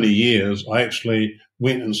know how many years. I actually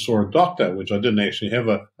went and saw a doctor, which I didn't actually have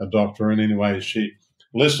a doctor in any way. She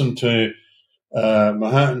listened to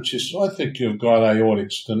my heart, and she said, I think you've got aortic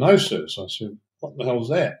stenosis. I said, what the hell is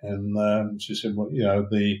that? And she said,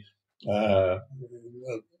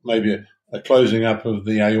 maybe a closing up of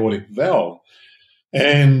the aortic valve.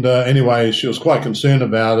 And anyway, she was quite concerned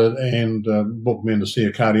about it and booked me in to see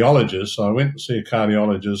a cardiologist. So I went to see a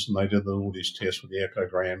cardiologist, and they did all these tests with the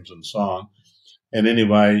echograms and so on. And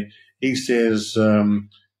anyway, he says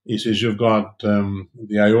you've got the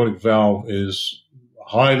aortic valve is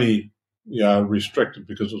highly restricted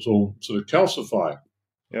because it's all sort of calcified.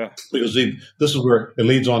 Yeah. Because this is where it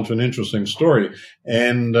leads on to an interesting story.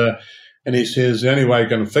 And he says, the only way you're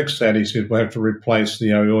going to fix that, he said, we'll have to replace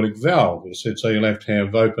the aortic valve. He said, so you'll have to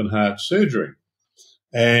have open heart surgery.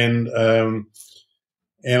 And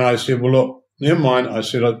I said, well, look, never mind. I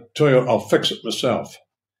said, I'll tell you, I'll fix it myself.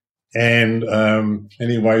 And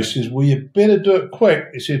anyway, he says, well, you better do it quick.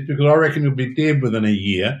 He said, because I reckon you'll be dead within a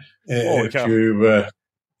year if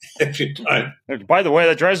you don't. By the way,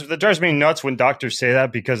 that drives me nuts when doctors say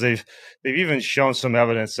that, because they've even shown some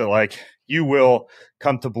evidence that, like, you will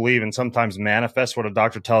come to believe and sometimes manifest what a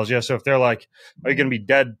doctor tells you. So if they're like, are you going to be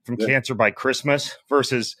dead from cancer by Christmas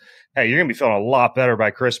versus, hey, you're going to be feeling a lot better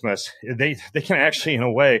by Christmas, they can actually, in a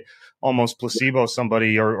way, almost placebo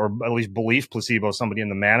somebody, or at least belief placebo somebody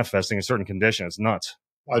into manifesting a certain condition. It's nuts.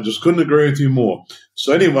 I just couldn't agree with you more.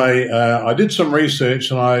 So anyway, I did some research,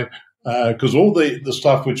 and because all the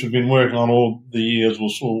stuff which I've been working on all the years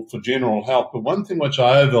was all for general health, but one thing which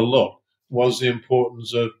I overlooked was the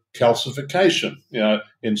importance of calcification,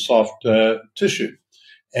 in soft tissue.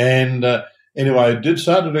 And anyway, I did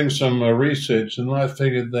start doing some research, and I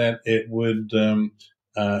figured that it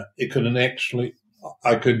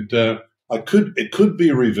could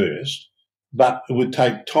be reversed, but it would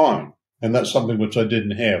take time. And that's something which I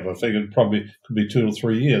didn't have. I figured it probably could be 2 or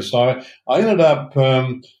 3 years. So I ended up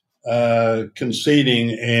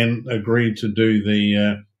conceding and agreed to do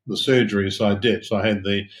the surgery. So I did. So I had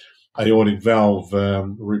the aortic valve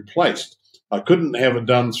replaced. I couldn't have it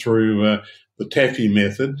done through the Taffy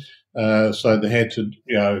method. So they had to,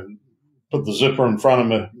 put the zipper in front of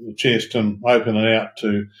my chest and open it out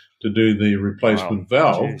to do the replacement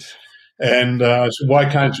valve. Jeez. And I said, why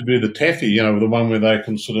can't you do the taffy, the one where they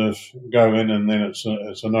can sort of go in and then it's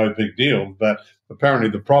a no big deal. But apparently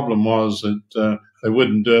the problem was that they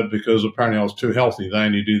wouldn't do it because apparently I was too healthy. They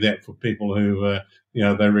only do that for people who,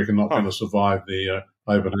 they reckon not going to survive the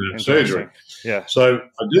open heart surgery. Yeah. So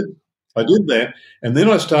I did that. And then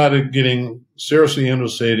I started getting seriously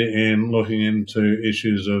interested in looking into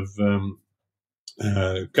issues of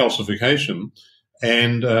calcification.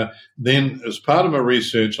 And then as part of my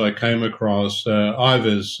research, I came across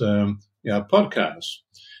Ivar's podcast.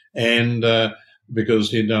 And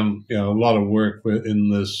because he'd done a lot of work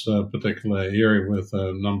in this particular area with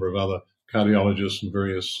a number of other cardiologists and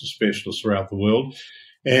various specialists throughout the world.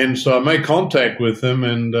 And so I made contact with him.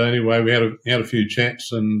 And anyway, we had a few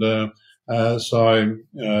chats. And so I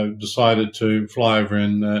decided to fly over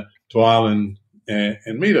to Ireland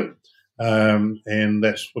and meet him. And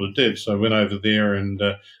that's what it did. So I went over there and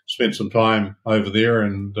spent some time over there,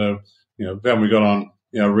 and then we got on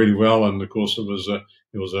really well. And of course, it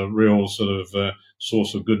was a real sort of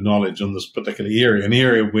source of good knowledge in this particular area, an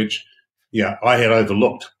area which I had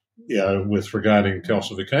overlooked with regarding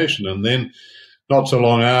calcification. And then not so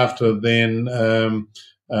long after, then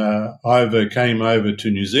Ivor came over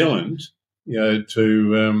to New Zealand,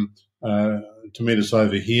 to meet us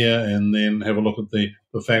over here, and then have a look at the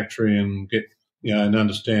factory and get an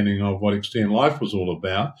understanding of what Extend Life was all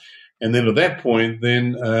about. And then at that point,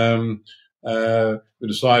 then we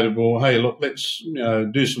decided, well, hey, look, let's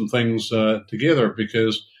do some things together,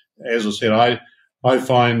 because, as I said, I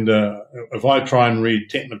find if I try and read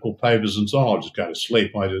technical papers and so on, I'll just go to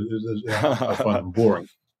sleep. I find them boring.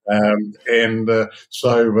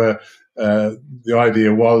 So the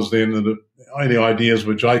idea was then that the only ideas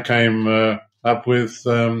which I came up with,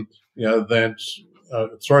 that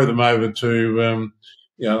throw them over to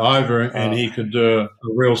Ivor, and he could do a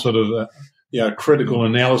real sort of critical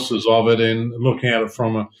analysis of it and look at it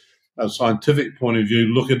from a scientific point of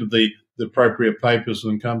view, look at the appropriate papers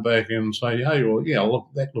and come back and say, hey, well, look,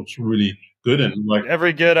 that looks really good. And like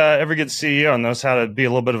every good CEO knows how to be a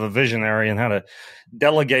little bit of a visionary and how to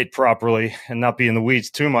delegate properly and not be in the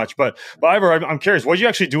weeds too much. But Ivor, I'm curious, what did you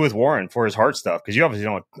actually do with Warren for his heart stuff? Because you obviously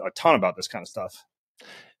know a ton about this kind of stuff.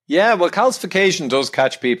 Yeah, well, calcification does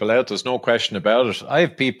catch people out. There's no question about it. I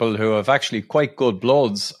have people who have actually quite good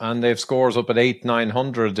bloods, and they've scores up at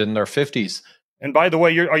 800-900 in their 50s. And by the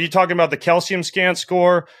way, are you talking about the calcium scan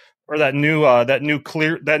score, or that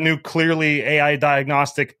new clearly AI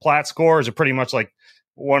diagnostic Platt score? Or is it pretty much like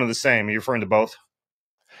one of the same? Are you referring to both?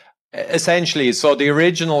 Essentially, so the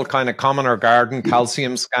original kind of commoner garden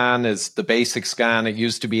calcium scan is the basic scan. It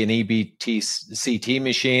used to be an EBT-CT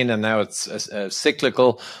machine, and now it's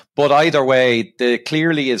cyclical. But either way, the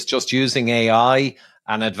clearly is just using AI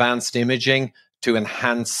and advanced imaging to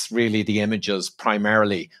enhance really the images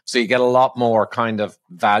primarily. So you get a lot more kind of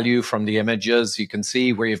value from the images. You can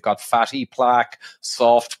see where you've got fatty plaque,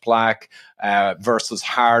 soft plaque, versus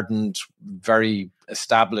hardened, very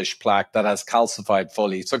established plaque that has calcified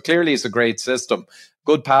fully. So clearly it's a great system.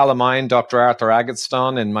 Good pal of mine, Dr. Arthur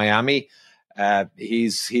Agatston in Miami,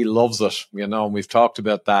 he loves it, and we've talked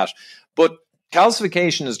about that. But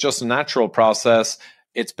calcification is just a natural process.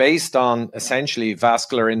 It's based on essentially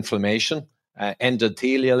vascular inflammation,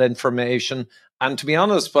 endothelial inflammation. And to be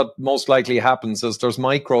honest, what most likely happens is there's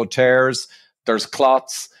micro tears, there's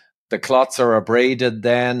clots. The clots are abraded,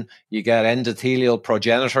 then you get endothelial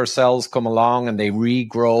progenitor cells come along and they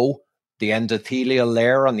regrow the endothelial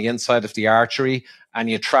layer on the inside of the artery, and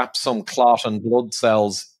you trap some clot and blood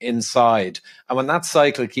cells inside. And when that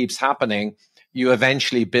cycle keeps happening, you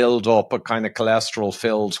eventually build up a kind of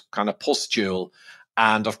cholesterol-filled kind of pustule.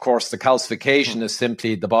 And of course, the calcification is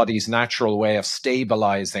simply the body's natural way of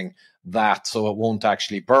stabilizing that so it won't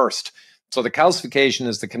actually burst. So the calcification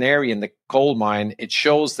is the canary in the coal mine. It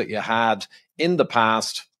shows that you had in the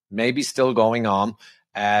past, maybe still going on,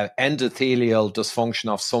 endothelial dysfunction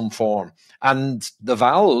of some form. And the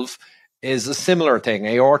valve is a similar thing,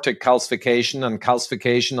 aortic calcification and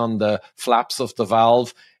calcification on the flaps of the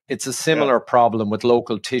valve. It's a similar problem with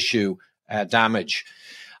local tissue damage.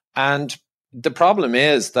 And the problem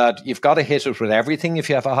is that you've got to hit it with everything if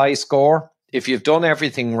you have a high score. If you've done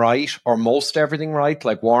everything right, or most everything right,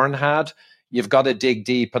 like Warren had, you've got to dig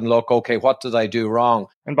deep and look, okay, what did I do wrong?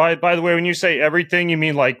 And by the way, when you say everything, you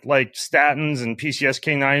mean like statins and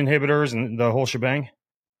PCSK9 inhibitors and the whole shebang?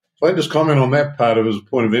 If I just comment on that part of his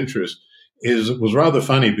point of interest, it was rather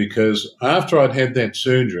funny because after I'd had that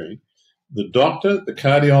surgery, the doctor, the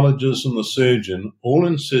cardiologist, and the surgeon all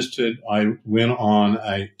insisted I went on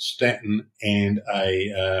a statin and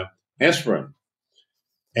a aspirin.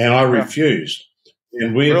 And I refused.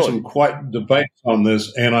 And we had some quite debates on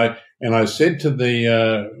this. And I said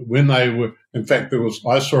to when they were, in fact,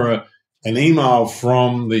 I saw an email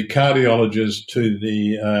from the cardiologist to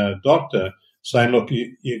the doctor saying, look,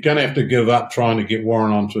 you're going to have to give up trying to get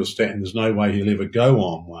Warren onto a statin. There's no way he'll ever go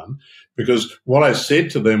on one. Because what I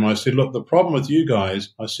said to them, I said, look, the problem with you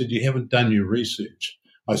guys, I said, you haven't done your research.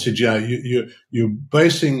 I said, you're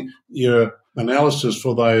basing your analysis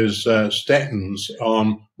for those statins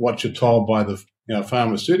on what you're told by the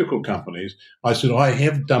pharmaceutical companies. I said, I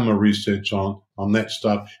have done my research on that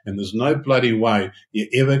stuff, and there's no bloody way you're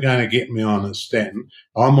ever going to get me on a statin.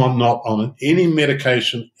 I'm not on any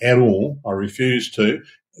medication at all. I refuse to.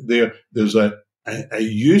 There's a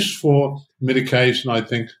use for medication, I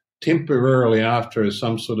think, temporarily after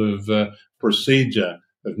some sort of procedure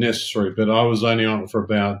if necessary, but I was only on it for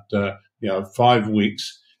about 5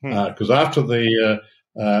 weeks because after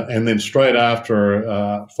and then straight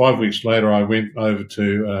after 5 weeks later, I went over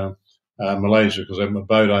to Malaysia because I had my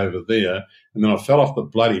boat over there, and then I fell off the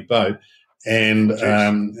bloody boat and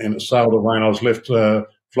it sailed away, and I was left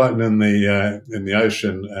floating in the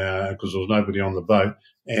ocean because there was nobody on the boat,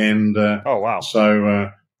 and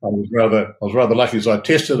so I was rather lucky as I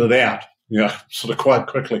tested it out, sort of quite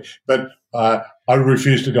quickly, but. I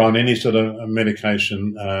refuse to go on any sort of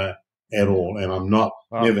medication at all, and I'm not,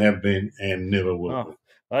 never have been, and never will be.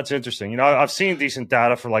 That's interesting. I've seen decent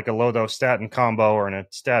data for like a low-dose statin combo or a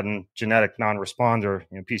statin genetic non-responder,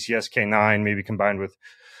 PCSK9, maybe combined with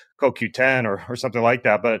CoQ10 or something like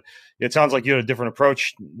that. But it sounds like you had a different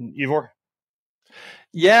approach, Ivor.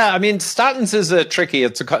 Yeah, I mean, statins is tricky.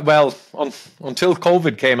 Until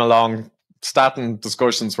COVID came along, statin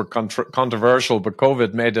discussions were controversial, but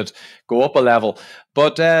COVID made it go up a level.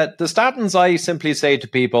 But the statins, I simply say to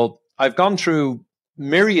people, I've gone through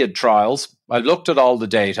myriad trials. I've looked at all the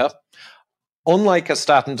data. Unlike a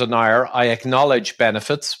statin denier, I acknowledge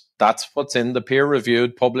benefits. That's what's in the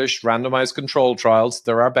peer-reviewed, published, randomized control trials.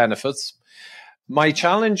 There are benefits. My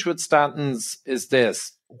challenge with statins is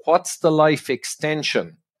this. What's the life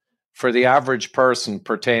extension for the average person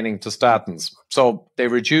pertaining to statins? So they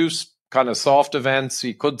reduce kind of soft events,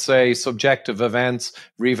 you could say subjective events,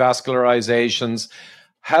 revascularizations.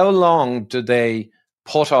 How long do they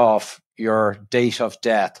put off your date of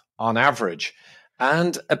death on average?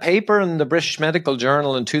 And a paper in the British Medical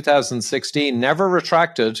Journal in 2016 never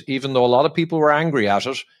retracted, even though a lot of people were angry at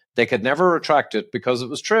it, they could never retract it because it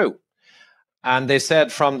was true. And they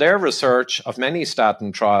said from their research of many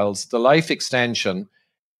statin trials, the life extension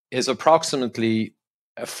is approximately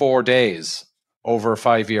 4 days over a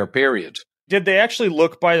 5-year period. Did they actually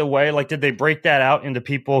look, by the way, like did they break that out into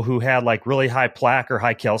people who had like really high plaque or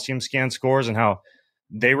high calcium scan scores and how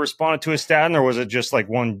they responded to a statin, or was it just like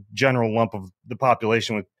one general lump of the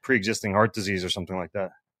population with pre-existing heart disease or something like that?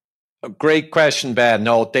 A great question, Ben.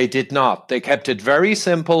 No, they did not. They kept it very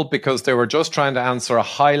simple because they were just trying to answer a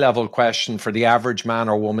high-level question for the average man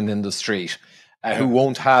or woman in the street who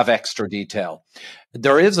won't have extra detail.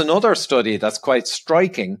 There is another study that's quite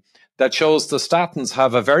striking that shows the statins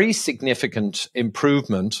have a very significant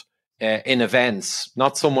improvement in events,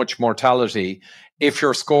 not so much mortality, if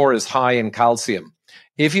your score is high in calcium.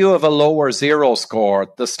 If you have a lower 0 score,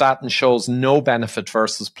 the statin shows no benefit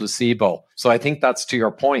versus placebo. So I think that's to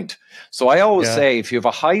your point. So I always say if you have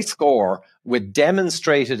a high score with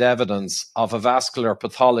demonstrated evidence of a vascular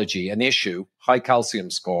pathology, an issue, high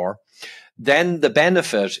calcium score, then the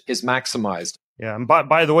benefit is maximized. Yeah, and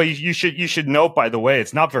by the way, you should note, by the way,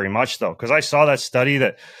 it's not very much though, because I saw that study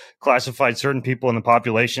that classified certain people in the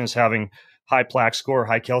population as having high plaque score,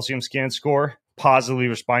 high calcium scan score, positively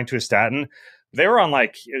responding to a statin. They were on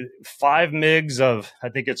like 5 mgs of, I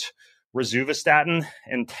think it's rosuvastatin,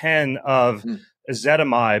 and 10 of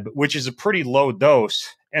ezetimibe, which is a pretty low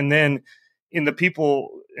dose. And then in the people,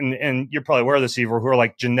 and you're probably aware of this, Ivor, who are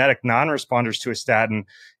like genetic non-responders to a statin,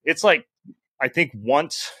 it's like, I think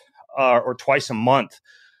once or twice a month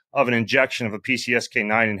of an injection of a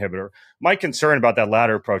PCSK9 inhibitor. My concern about that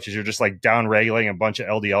latter approach is you're just like down-regulating a bunch of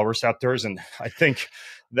LDL receptors. And I think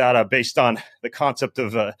that based on the concept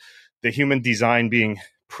of the human design being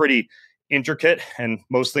pretty intricate and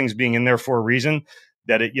most things being in there for a reason,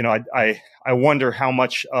 that I wonder how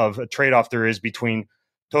much of a trade-off there is between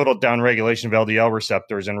total downregulation of LDL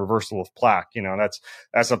receptors and reversal of plaque.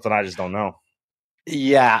 That's something I just don't know.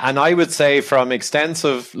 Yeah, and I would say from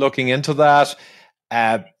extensive looking into that,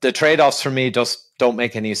 the trade-offs for me just don't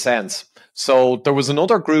make any sense. So there was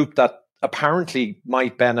another group that apparently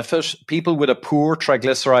might benefit. People with a poor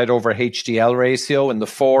triglyceride over HDL ratio in the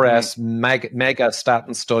 4S mega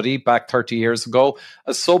statin study back 30 years ago,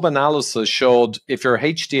 a sub-analysis showed if your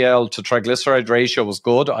HDL to triglyceride ratio was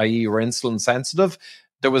good, i.e. you were insulin sensitive,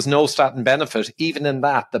 there was no statin benefit. Even in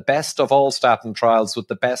that, the best of all statin trials with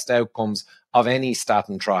the best outcomes of any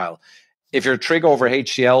statin trial. If your trig over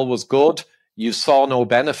HDL was good, you saw no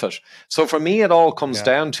benefit. So for me, it all comes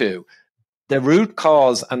down to the root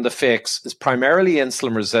cause and the fix is primarily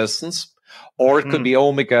insulin resistance, or it could be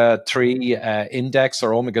omega-3 index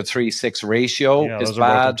or omega-3/6 ratio is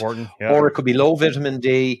bad, or it could be low vitamin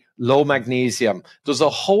D, low magnesium. There's a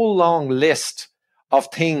whole long list of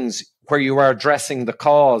things where you are addressing the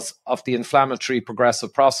cause of the inflammatory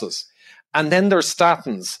progressive process. And then there's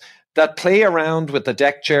statins that play around with the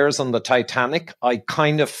deck chairs on the Titanic, I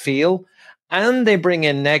kind of feel, and they bring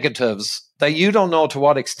in negatives that you don't know to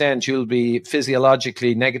what extent you'll be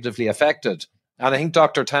physiologically negatively affected. And I think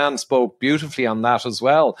Dr. Tan spoke beautifully on that as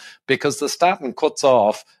well, because the statin cuts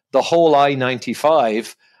off the whole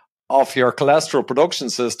I-95 of your cholesterol production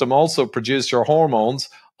system, also produce your hormones,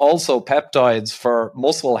 also peptides for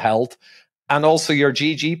muscle health, and also your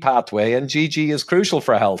GG pathway. And GG is crucial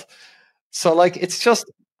for health. So it's just,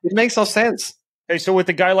 it makes no sense. Hey, so with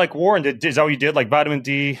a guy like Warren, is that what you did? Like vitamin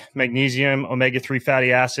D, magnesium, omega-3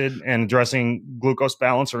 fatty acid, and addressing glucose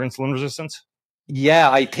balance or insulin resistance?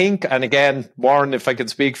 Yeah, I think, and again, Warren, if I could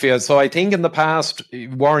speak for you. So I think in the past,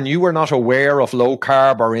 Warren, you were not aware of low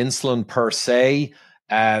carb or insulin per se.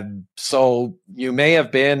 So you may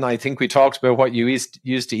have been, I think we talked about what you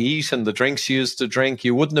used to eat and the drinks you used to drink.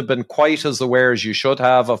 You wouldn't have been quite as aware as you should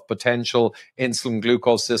have of potential insulin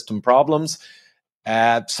glucose system problems.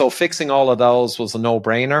 So fixing all of those was a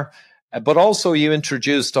no-brainer. But also you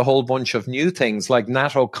introduced a whole bunch of new things like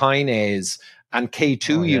nattokinase and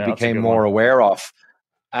K2 you became more aware of.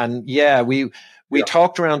 And we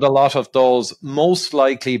talked around a lot of those most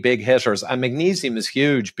likely big hitters. And magnesium is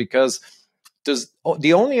huge because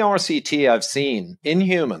the only RCT I've seen in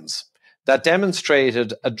humans that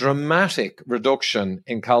demonstrated a dramatic reduction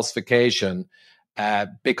in calcification,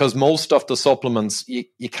 because most of the supplements,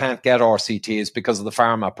 you can't get RCTs because of the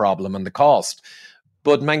pharma problem and the cost.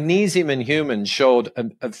 But magnesium in humans showed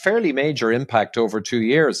a fairly major impact over 2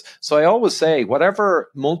 years. So I always say,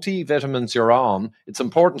 whatever multivitamins you're on, it's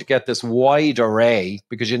important to get this wide array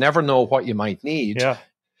because you never know what you might need. Yeah.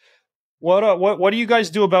 What do you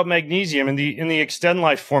guys do about magnesium in the Extend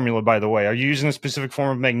Life formula, by the way? Are you using a specific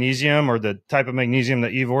form of magnesium or the type of magnesium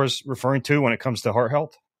that Ivor is referring to when it comes to heart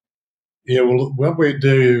health? Yeah, well, what we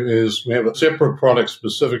do is we have a separate product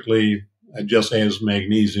specifically just as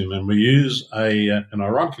magnesium, and we use and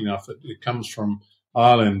ironically enough, it comes from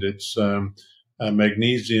Ireland. It's a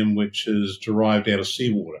magnesium which is derived out of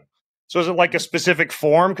seawater. So is it like a specific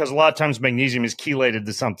form? Because a lot of times magnesium is chelated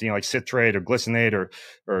to something like citrate or glycinate or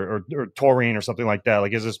taurine or something like that.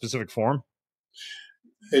 Like, is it a specific form?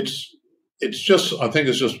 It's just, I think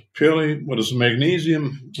it's just purely what is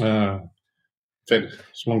magnesium. In fact,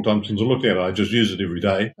 it's a long time since I looked at it. I just use it every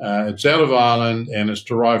day. It's out of Ireland and it's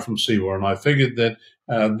derived from seawater. And I figured that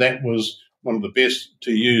that was one of the best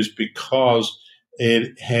to use because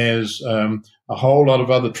it has a whole lot of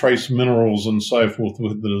other trace minerals and so forth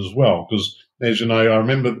with it as well. Because, as you know, I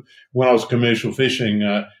remember when I was commercial fishing,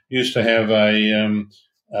 used to have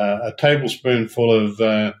a tablespoonful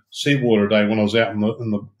of seawater a day when I was out in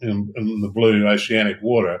the blue oceanic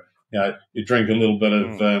water. You drink a little bit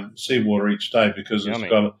of seawater each day because it's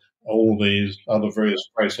got all these other various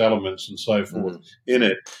trace elements and so forth in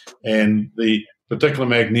it. And the particular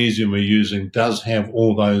magnesium we're using does have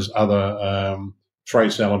all those other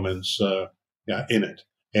trace elements in it.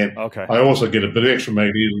 And I also get a bit of extra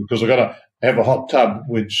magnesium because I've got to have a hot tub,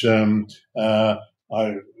 which when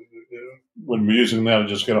we're using that, I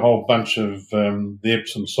just get a whole bunch of the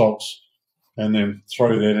Epsom salts and then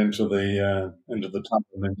throw that into the tub.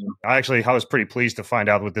 I was pretty pleased to find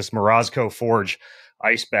out with this Morozco Forge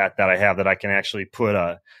ice bath that I have that I can actually put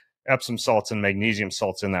Epsom salts and magnesium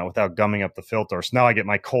salts in that without gumming up the filter. So now I get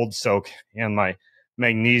my cold soak and my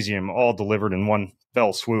magnesium all delivered in one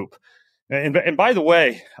fell swoop. And by the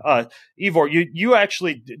way, Ivor, you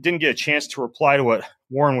actually didn't get a chance to reply to what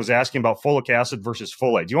Warren was asking about folic acid versus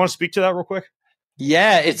folate. Do you want to speak to that real quick?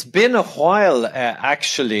 Yeah, it's been a while,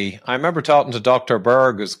 actually. I remember talking to Dr.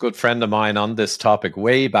 Berg, who's a good friend of mine, on this topic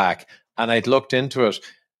way back, and I'd looked into it.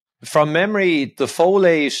 From memory, the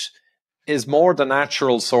folate is more the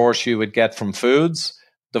natural source you would get from foods.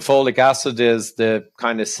 The folic acid is the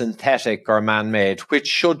kind of synthetic or man-made, which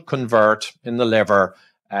should convert in the liver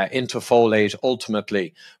into folate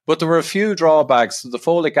ultimately. But there were a few drawbacks to the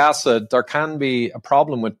folic acid. There can be a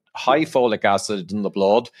problem with high folic acid in the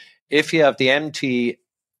blood. If you have the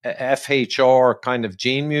MTFHR kind of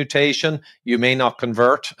gene mutation, you may not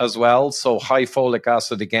convert as well. So high folic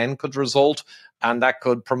acid again could result, and that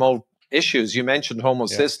could promote issues. You mentioned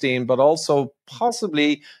homocysteine, but also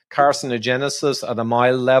possibly carcinogenesis at a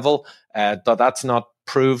mild level. That's not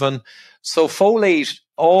proven. So folate,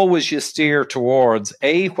 always you steer towards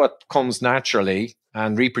A, what comes naturally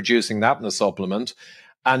and reproducing that in a supplement,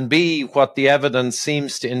 and B, what the evidence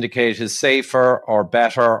seems to indicate is safer or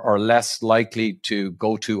better or less likely to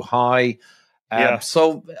go too high.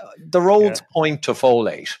 So the roads point to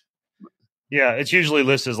folate. Yeah, it's usually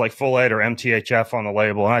listed as like folate or MTHF on the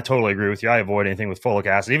label, and I totally agree with you. I avoid anything with folic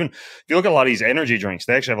acid. Even if you look at a lot of these energy drinks,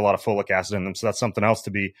 they actually have a lot of folic acid in them, so that's something else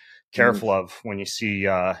to be careful of when you see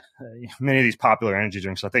many of these popular energy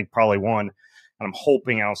drinks. I think probably one, and I'm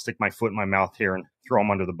hoping I'll stick my foot in my mouth here and throw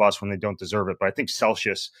them under the bus when they don't deserve it, but I think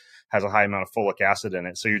Celsius has a high amount of folic acid in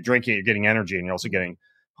it. So you're drinking, you're getting energy, and you're also getting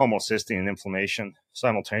homocysteine and inflammation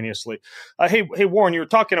simultaneously. Hey, Warren, you were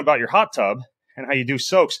talking about your hot tub and how you do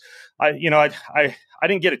soaks. I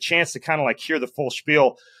didn't get a chance to kind of like hear the full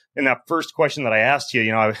spiel in that first question that I asked you.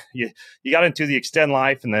 You got into the Extend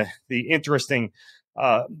Life and the interesting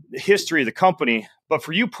history of the company. But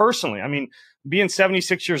for you personally, I mean, being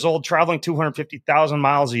 76 years old, traveling 250,000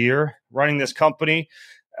 miles a year, running this company,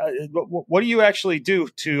 what do you actually do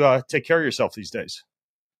to take care of yourself these days,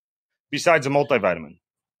 besides a multivitamin?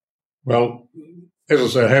 Well, as I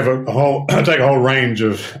say, I have I take a whole range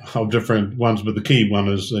of different ones, but the key one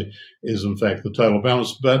is in fact the total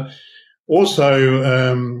balance. But also,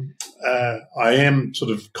 I am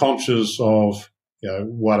sort of conscious of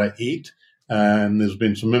what I eat, and there's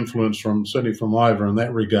been some influence certainly from Ivor in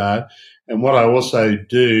that regard. And what I also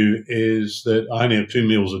do is that I only have 2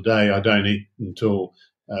 meals a day. I don't eat until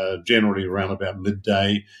generally around about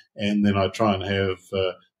midday, and then I try and have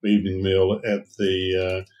the evening meal at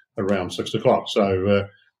around 6 o'clock. So,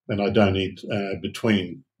 and I don't eat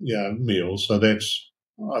between meals. So that's,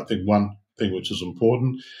 I think, one thing which is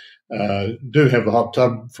important. Do have the hot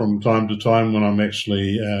tub from time to time when I'm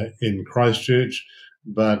actually in Christchurch,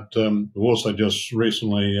 but we've also just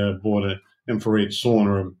recently bought an infrared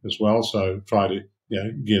sauna as well. So try to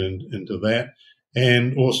get into that,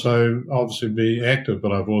 and also obviously be active.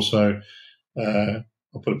 But I've also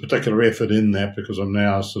I put a particular effort in that because I'm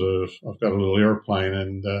now I've got a little airplane,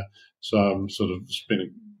 and so I'm sort of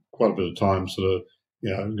spending quite a bit of time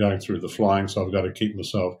going through the flying. So I've got to keep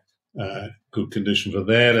myself good condition for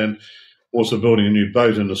that, and also building a new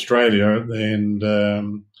boat in Australia, and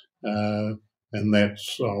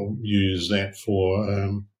that's I'll use that for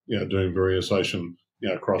doing various ocean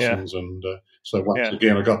crossings, and so once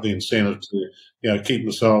again I got the incentive to keep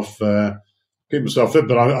myself fit.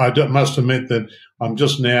 But I must admit that I'm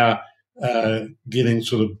just now getting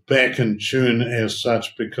sort of back in tune as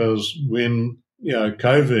such, because when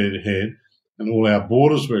COVID hit and all our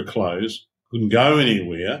borders were closed, couldn't go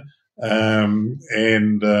anywhere,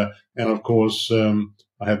 and of course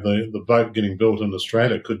I had the boat getting built in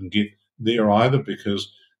Australia, couldn't get there either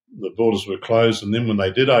because the borders were closed. And then when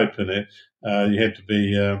they did open it, you had to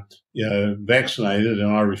be vaccinated,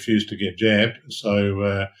 and I refused to get jabbed,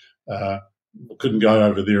 so couldn't go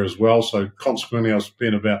over there as well. So consequently, I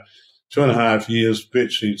spent about 2.5 years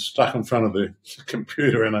virtually stuck in front of the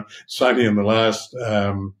computer, and it's only in the last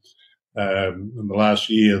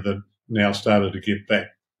year that now started to get back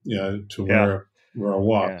to where I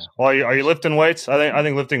was. Yeah. Well, are you lifting weights? I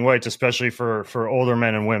think lifting weights, especially for older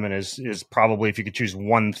men and women, is probably, if you could choose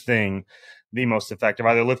one thing, the most effective,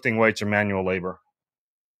 either lifting weights or manual labor.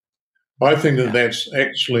 I think that's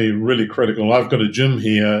actually really critical. I've got a gym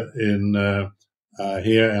here in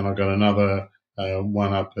here, and I've got another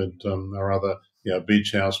one up at our other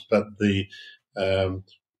beach house. But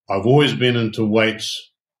I've always been into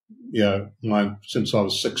weights, since I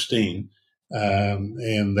was 16,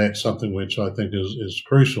 and that's something which I think is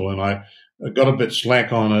crucial. And I got a bit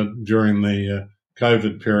slack on it during the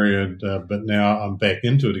COVID period, but now I'm back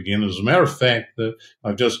into it again. As a matter of fact, that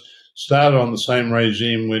I've just started on the same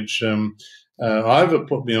regime which Ivor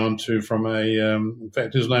put me onto from in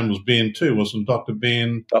fact, his name was Ben too, wasn't Dr.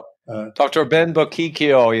 Ben? Dr. Ben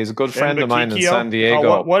Bokikio. He's a good friend of mine in San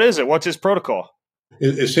Diego. What is it? What's his protocol?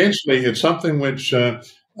 Essentially, it's something which,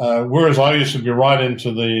 whereas I used to be right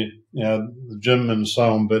into the gym and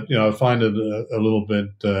so on, but I find it a little bit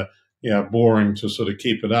boring to sort of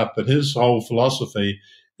keep it up. But his whole philosophy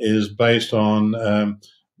is based on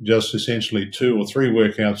just essentially 2 or 3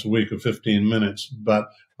 workouts a week of 15 minutes, but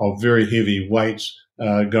of very heavy weights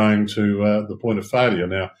going to the point of failure.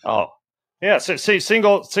 Now, yeah. So, see,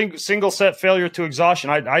 single set failure to exhaustion.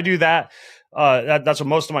 I do that. That's what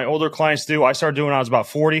most of my older clients do. I started doing when I was about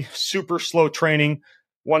 40. Super slow training,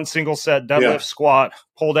 one single set deadlift, squat,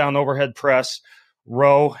 pull down overhead press,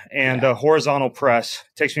 row, and horizontal press.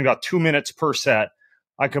 It takes me about 2 minutes per set.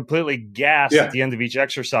 I completely gas at the end of each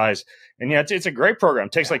exercise. And it's a great program.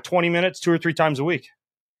 It takes like 20 minutes, 2 or 3 times a week.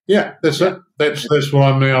 Yeah, that's it. That's what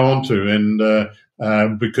I'm now on to. And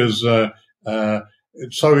because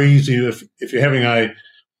it's so easy if you're having a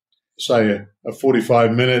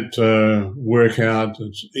 45-minute workout,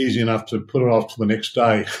 it's easy enough to put it off to the next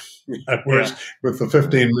day. Whereas with the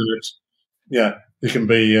 15 minutes, you can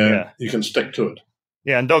be you can stick to it.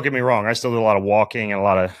 Yeah, and don't get me wrong, I still do a lot of walking and a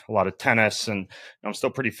lot of tennis, and I'm still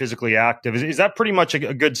pretty physically active. Is that pretty much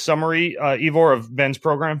a good summary, Ivor, of Ben's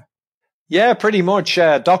program? Yeah, pretty much.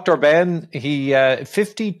 Dr. Ben, he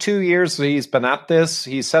 52 years he's been at this.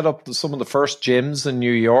 He set up some of the first gyms in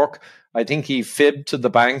New York. I think he fibbed to the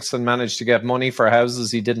banks and managed to get money for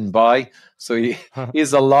houses he didn't buy. So he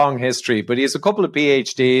has a long history, but he has a couple of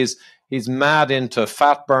PhDs. He's mad into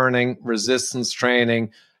fat burning, resistance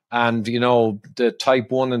training, and, the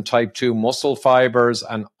type 1 and type 2 muscle fibers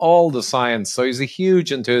and all the science. So he's a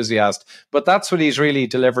huge enthusiast, but that's what he's really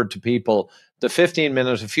delivered to people. The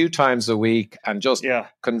 15-minute a few times a week and just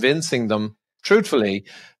convincing them, truthfully,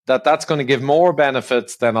 that that's going to give more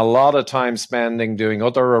benefits than a lot of time spending doing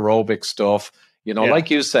other aerobic stuff.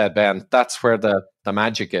 Like you said, Ben, that's where the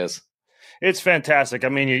magic is. It's fantastic. I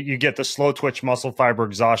mean, you get the slow twitch muscle fiber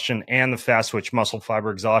exhaustion and the fast twitch muscle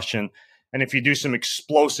fiber exhaustion. And if you do some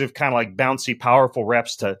explosive, kind of like bouncy, powerful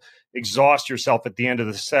reps to exhaust yourself at the end of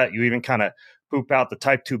the set, you even kind of poop out the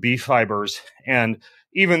type 2B fibers. And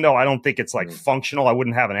even though I don't think it's like functional, I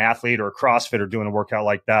wouldn't have an athlete or a CrossFitter doing a workout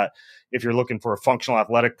like that. If you're looking for a functional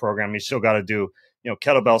athletic program, you still got to do,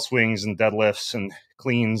 kettlebell swings and deadlifts and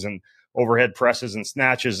cleans and overhead presses and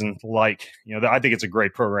snatches and I think it's a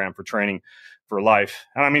great program for training for life.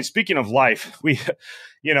 And I mean, speaking of life, we,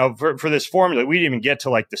 for this formula, we didn't even get to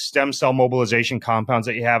like the stem cell mobilization compounds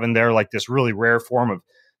that you have in there, like this really rare form of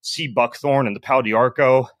sea buckthorn and the pau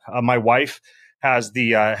d'arco. My wife has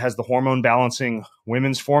the hormone balancing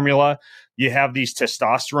women's formula. You have these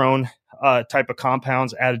testosterone type of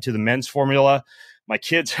compounds added to the men's formula. My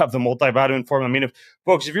kids have the multivitamin formula. I mean, if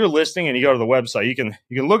you're listening and you go to the website, you can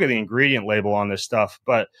look at the ingredient label on this stuff.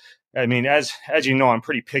 But I mean, as you know, I'm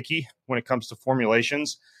pretty picky when it comes to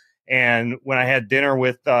formulations. And when I had dinner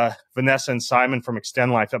with Vanessa and Simon from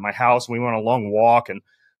Extend Life at my house, and we went on a long walk and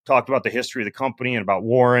talked about the history of the company and about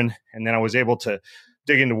Warren, and then I was able to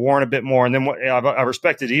dig into Warren a bit more. And then I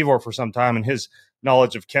respected Ivor for some time and his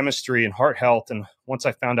knowledge of chemistry and heart health. And once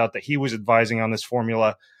I found out that he was advising on this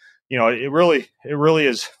formula, it really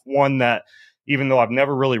is one that, even though I've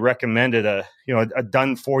never really recommended a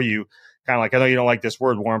done for you kind of like, I know you don't like this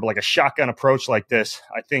word, Warren, but like a shotgun approach like this,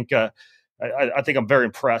 I think I'm very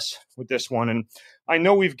impressed with this one. And I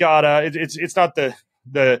know we've got it's not the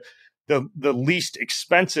least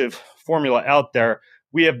expensive formula out there.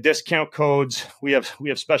 We have discount codes. We have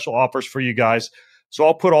special offers for you guys. So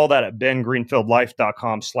I'll put all that at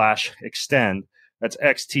bengreenfieldlife.com/extend. That's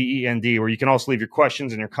XTEND, where you can also leave your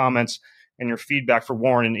questions and your comments and your feedback for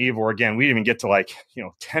Warren and Ivor. Again, we didn't even get to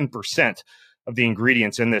 10% of the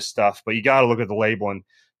ingredients in this stuff, but you got to look at the label and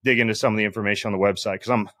dig into some of the information on the website,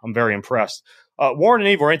 because I'm very impressed. Warren and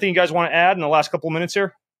Ivor, anything you guys want to add in the last couple of minutes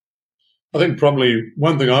here? I think probably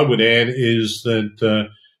one thing I would add is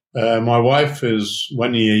that my wife is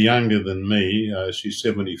 1 year younger than me. She's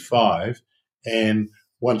 75. And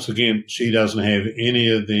once again, she doesn't have any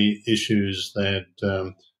of the issues that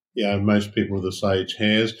most people of this age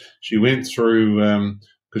has. She went through,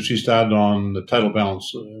 because she started on the Total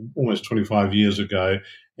Balance almost 25 years ago.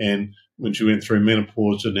 And when she went through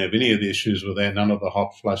menopause, didn't have any of the issues with that, none of the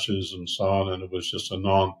hot flushes and so on. And it was just a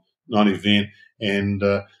non-event. And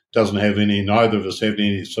doesn't have neither of us have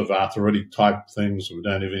any sort of arthritic type things. We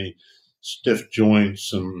don't have any stiff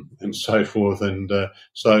joints and so forth. And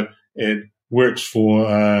so it works for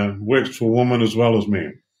women as well as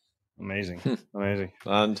men. Amazing. Amazing.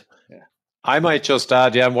 And I might just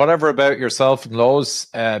add, whatever about yourself and Lowe's,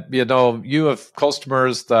 you have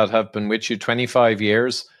customers that have been with you 25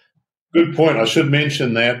 years. Good point. I should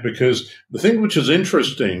mention that, because the thing which is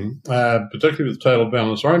interesting, particularly with Total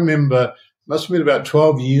Balance, I remember must have been about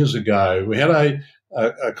 12 years ago, we had a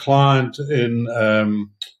client in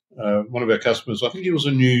one of our customers, I think he was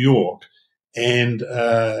in New York, and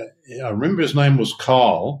I remember his name was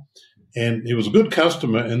Carl, and he was a good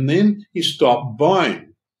customer, and then he stopped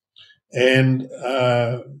buying. And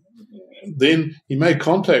the then he made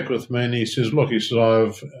contact with me and he says, look, he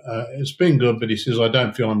says, it's been good, but he says, I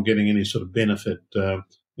don't feel I'm getting any sort of benefit,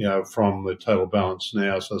 from the total balance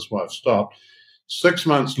now. So that's why I've stopped. 6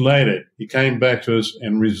 months later, he came back to us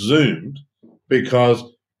and resumed because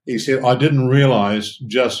he said, I didn't realize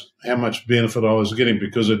just how much benefit I was getting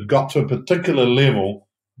because it got to a particular level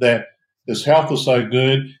that his health was so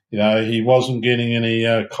good, he wasn't getting any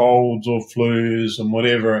colds or flus and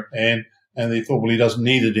whatever. And he thought, well, he doesn't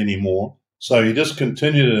need it anymore. So he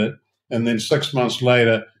discontinued it. And then 6 months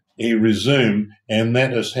later, he resumed. And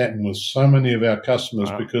that has happened with so many of our customers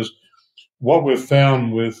because what we've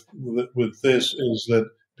found with this is that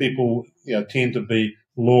people tend to be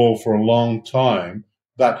loyal for a long time,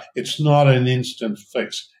 but it's not an instant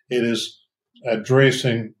fix. It is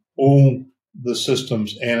addressing all the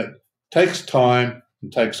systems, and it takes time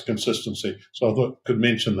and takes consistency. So I thought I could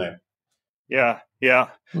mention that. Yeah.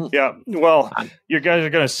 Well, you guys are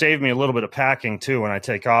going to save me a little bit of packing too when I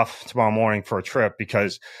take off tomorrow morning for a trip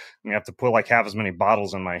because I have to put like half as many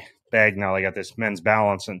bottles in my bag now. I got this Men's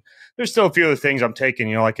Balance, and there's still a few other things I'm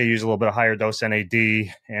taking. Like I use a little bit of higher dose NAD,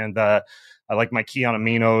 and I like my Keon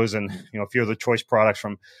aminos, and a few other choice products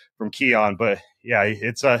from Keon. But yeah,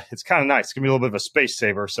 it's kind of nice. It's gonna be a little bit of a space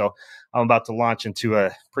saver. So I'm about to launch into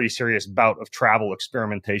a pretty serious bout of travel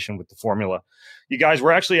experimentation with the formula. You guys,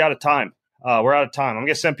 we're actually out of time. We're out of time. I'm going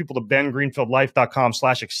to send people to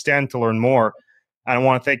bengreenfieldlife.com/extend to learn more. And I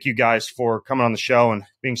want to thank you guys for coming on the show and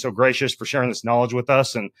being so gracious for sharing this knowledge with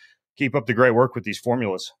us, and keep up the great work with these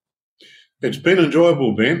formulas. It's been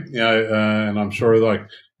enjoyable, Ben. And I'm sure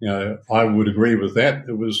I would agree with that.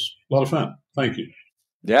 It was a lot of fun. Thank you.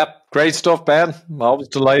 Yep. Great stuff, Ben. I'm always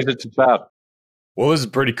delighted to chat. Well, this is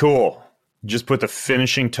pretty cool. Just put the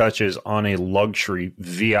finishing touches on a luxury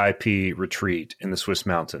VIP retreat in the Swiss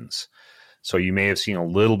mountains. So you may have seen a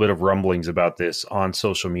little bit of rumblings about this on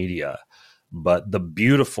social media, but the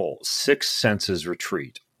beautiful Six Senses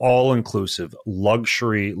retreat, all-inclusive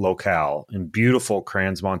luxury locale in beautiful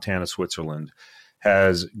Crans-Montana, Switzerland,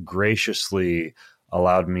 has graciously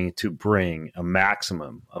allowed me to bring a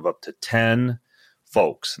maximum of up to 10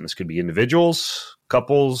 folks, and this could be individuals,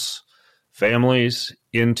 couples, families,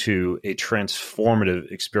 into a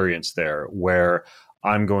transformative experience there where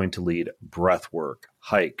I'm going to lead breath work,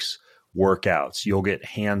 hikes, workouts. You'll get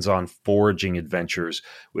hands-on foraging adventures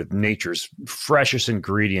with nature's freshest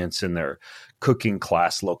ingredients in their cooking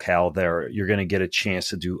class locale there. You're going to get a chance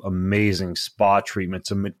to do amazing spa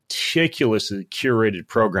treatments, a meticulously curated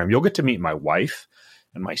program. You'll get to meet my wife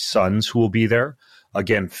and my sons who will be there.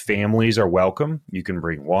 Again, families are welcome. You can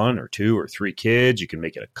bring 1 or 2 or 3 kids. You can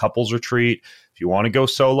make it a couples retreat. If you want to go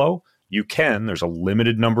solo, you can. There's a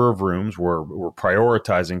limited number of rooms. We're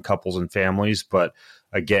prioritizing couples and families. But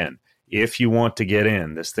again, if you want to get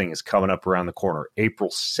in, this thing is coming up around the corner, April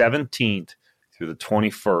 17th through the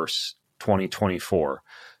 21st, 2024.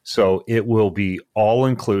 So it will be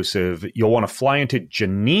all-inclusive. You'll want to fly into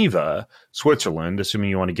Geneva, Switzerland, assuming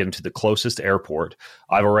you want to get into the closest airport.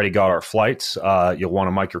 I've already got our flights. You'll want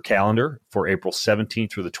to mark your calendar for April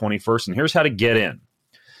 17th through the 21st. And here's how to get in.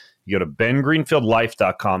 You go to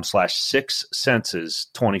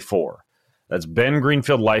bengreenfieldlife.com/6senses24. That's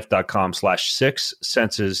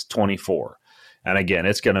bengreenfieldlife.com/6senses24. And again,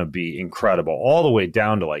 it's going to be incredible, all the way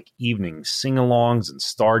down to like evening sing-alongs and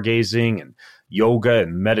stargazing and yoga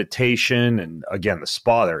and meditation. And again, the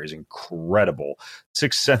spa there is incredible.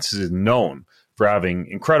 Six Senses is known for having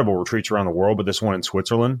incredible retreats around the world, but this one in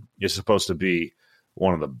Switzerland is supposed to be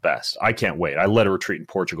one of the best. I can't wait. I led a retreat in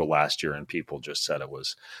Portugal last year, and people just said it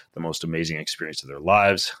was the most amazing experience of their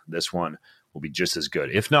lives. This one will be just as good,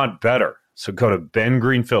 if not better. So go to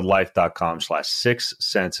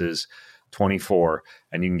bengreenfieldlife.com/6senses24,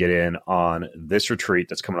 and you can get in on this retreat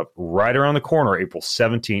that's coming up right around the corner, April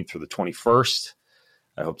 17th through the 21st.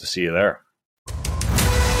 I hope to see you there.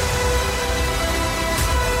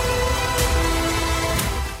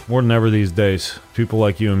 More than ever these days, people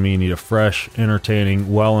like you and me need a fresh,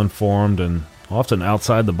 entertaining, well-informed, and often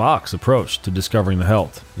outside-the-box approach to discovering the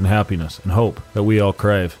health and happiness and hope that we all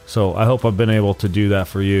crave. So I hope I've been able to do that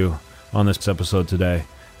for you on this episode today.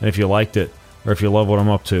 And if you liked it, or if you love what I'm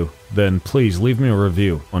up to, then please leave me a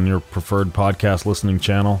review on your preferred podcast listening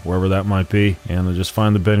channel, wherever that might be, and just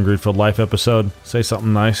find the Ben Greenfield Life episode. Say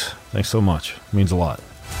something nice. Thanks so much. It means a lot.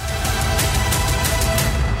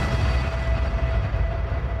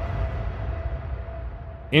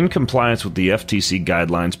 In compliance with the FTC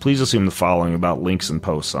guidelines, please assume the following about links and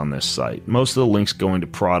posts on this site. Most of the links going to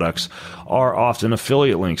products are often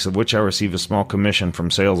affiliate links, of which I receive a small commission from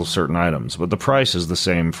sales of certain items, but the price is the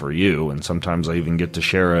same for you, and sometimes I even get to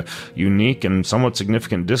share a unique and somewhat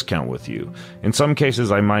significant discount with you. In some cases,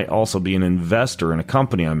 I might also be an investor in a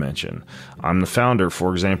company I mention. I'm the founder,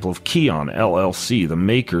 for example, of Keon LLC, the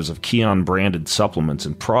makers of Keon branded supplements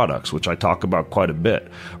and products, which I talk about quite a bit.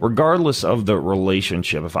 Regardless of the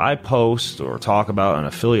relationship, if I post or talk about an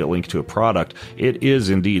affiliate link to a product, it is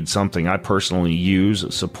indeed something I personally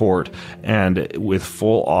use, support, and with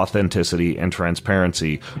full authenticity and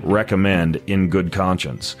transparency recommend in good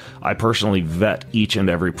conscience. I personally vet each and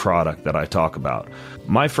every product that I talk about.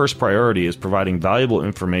 My first priority is providing valuable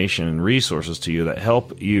information and resources to you that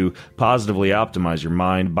help you positively optimize your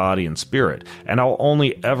mind, body, and spirit. And I'll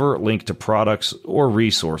only ever link to products or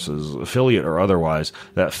resources, affiliate or otherwise,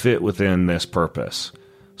 that fit within this purpose.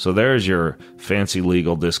 So there's your fancy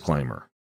legal disclaimer.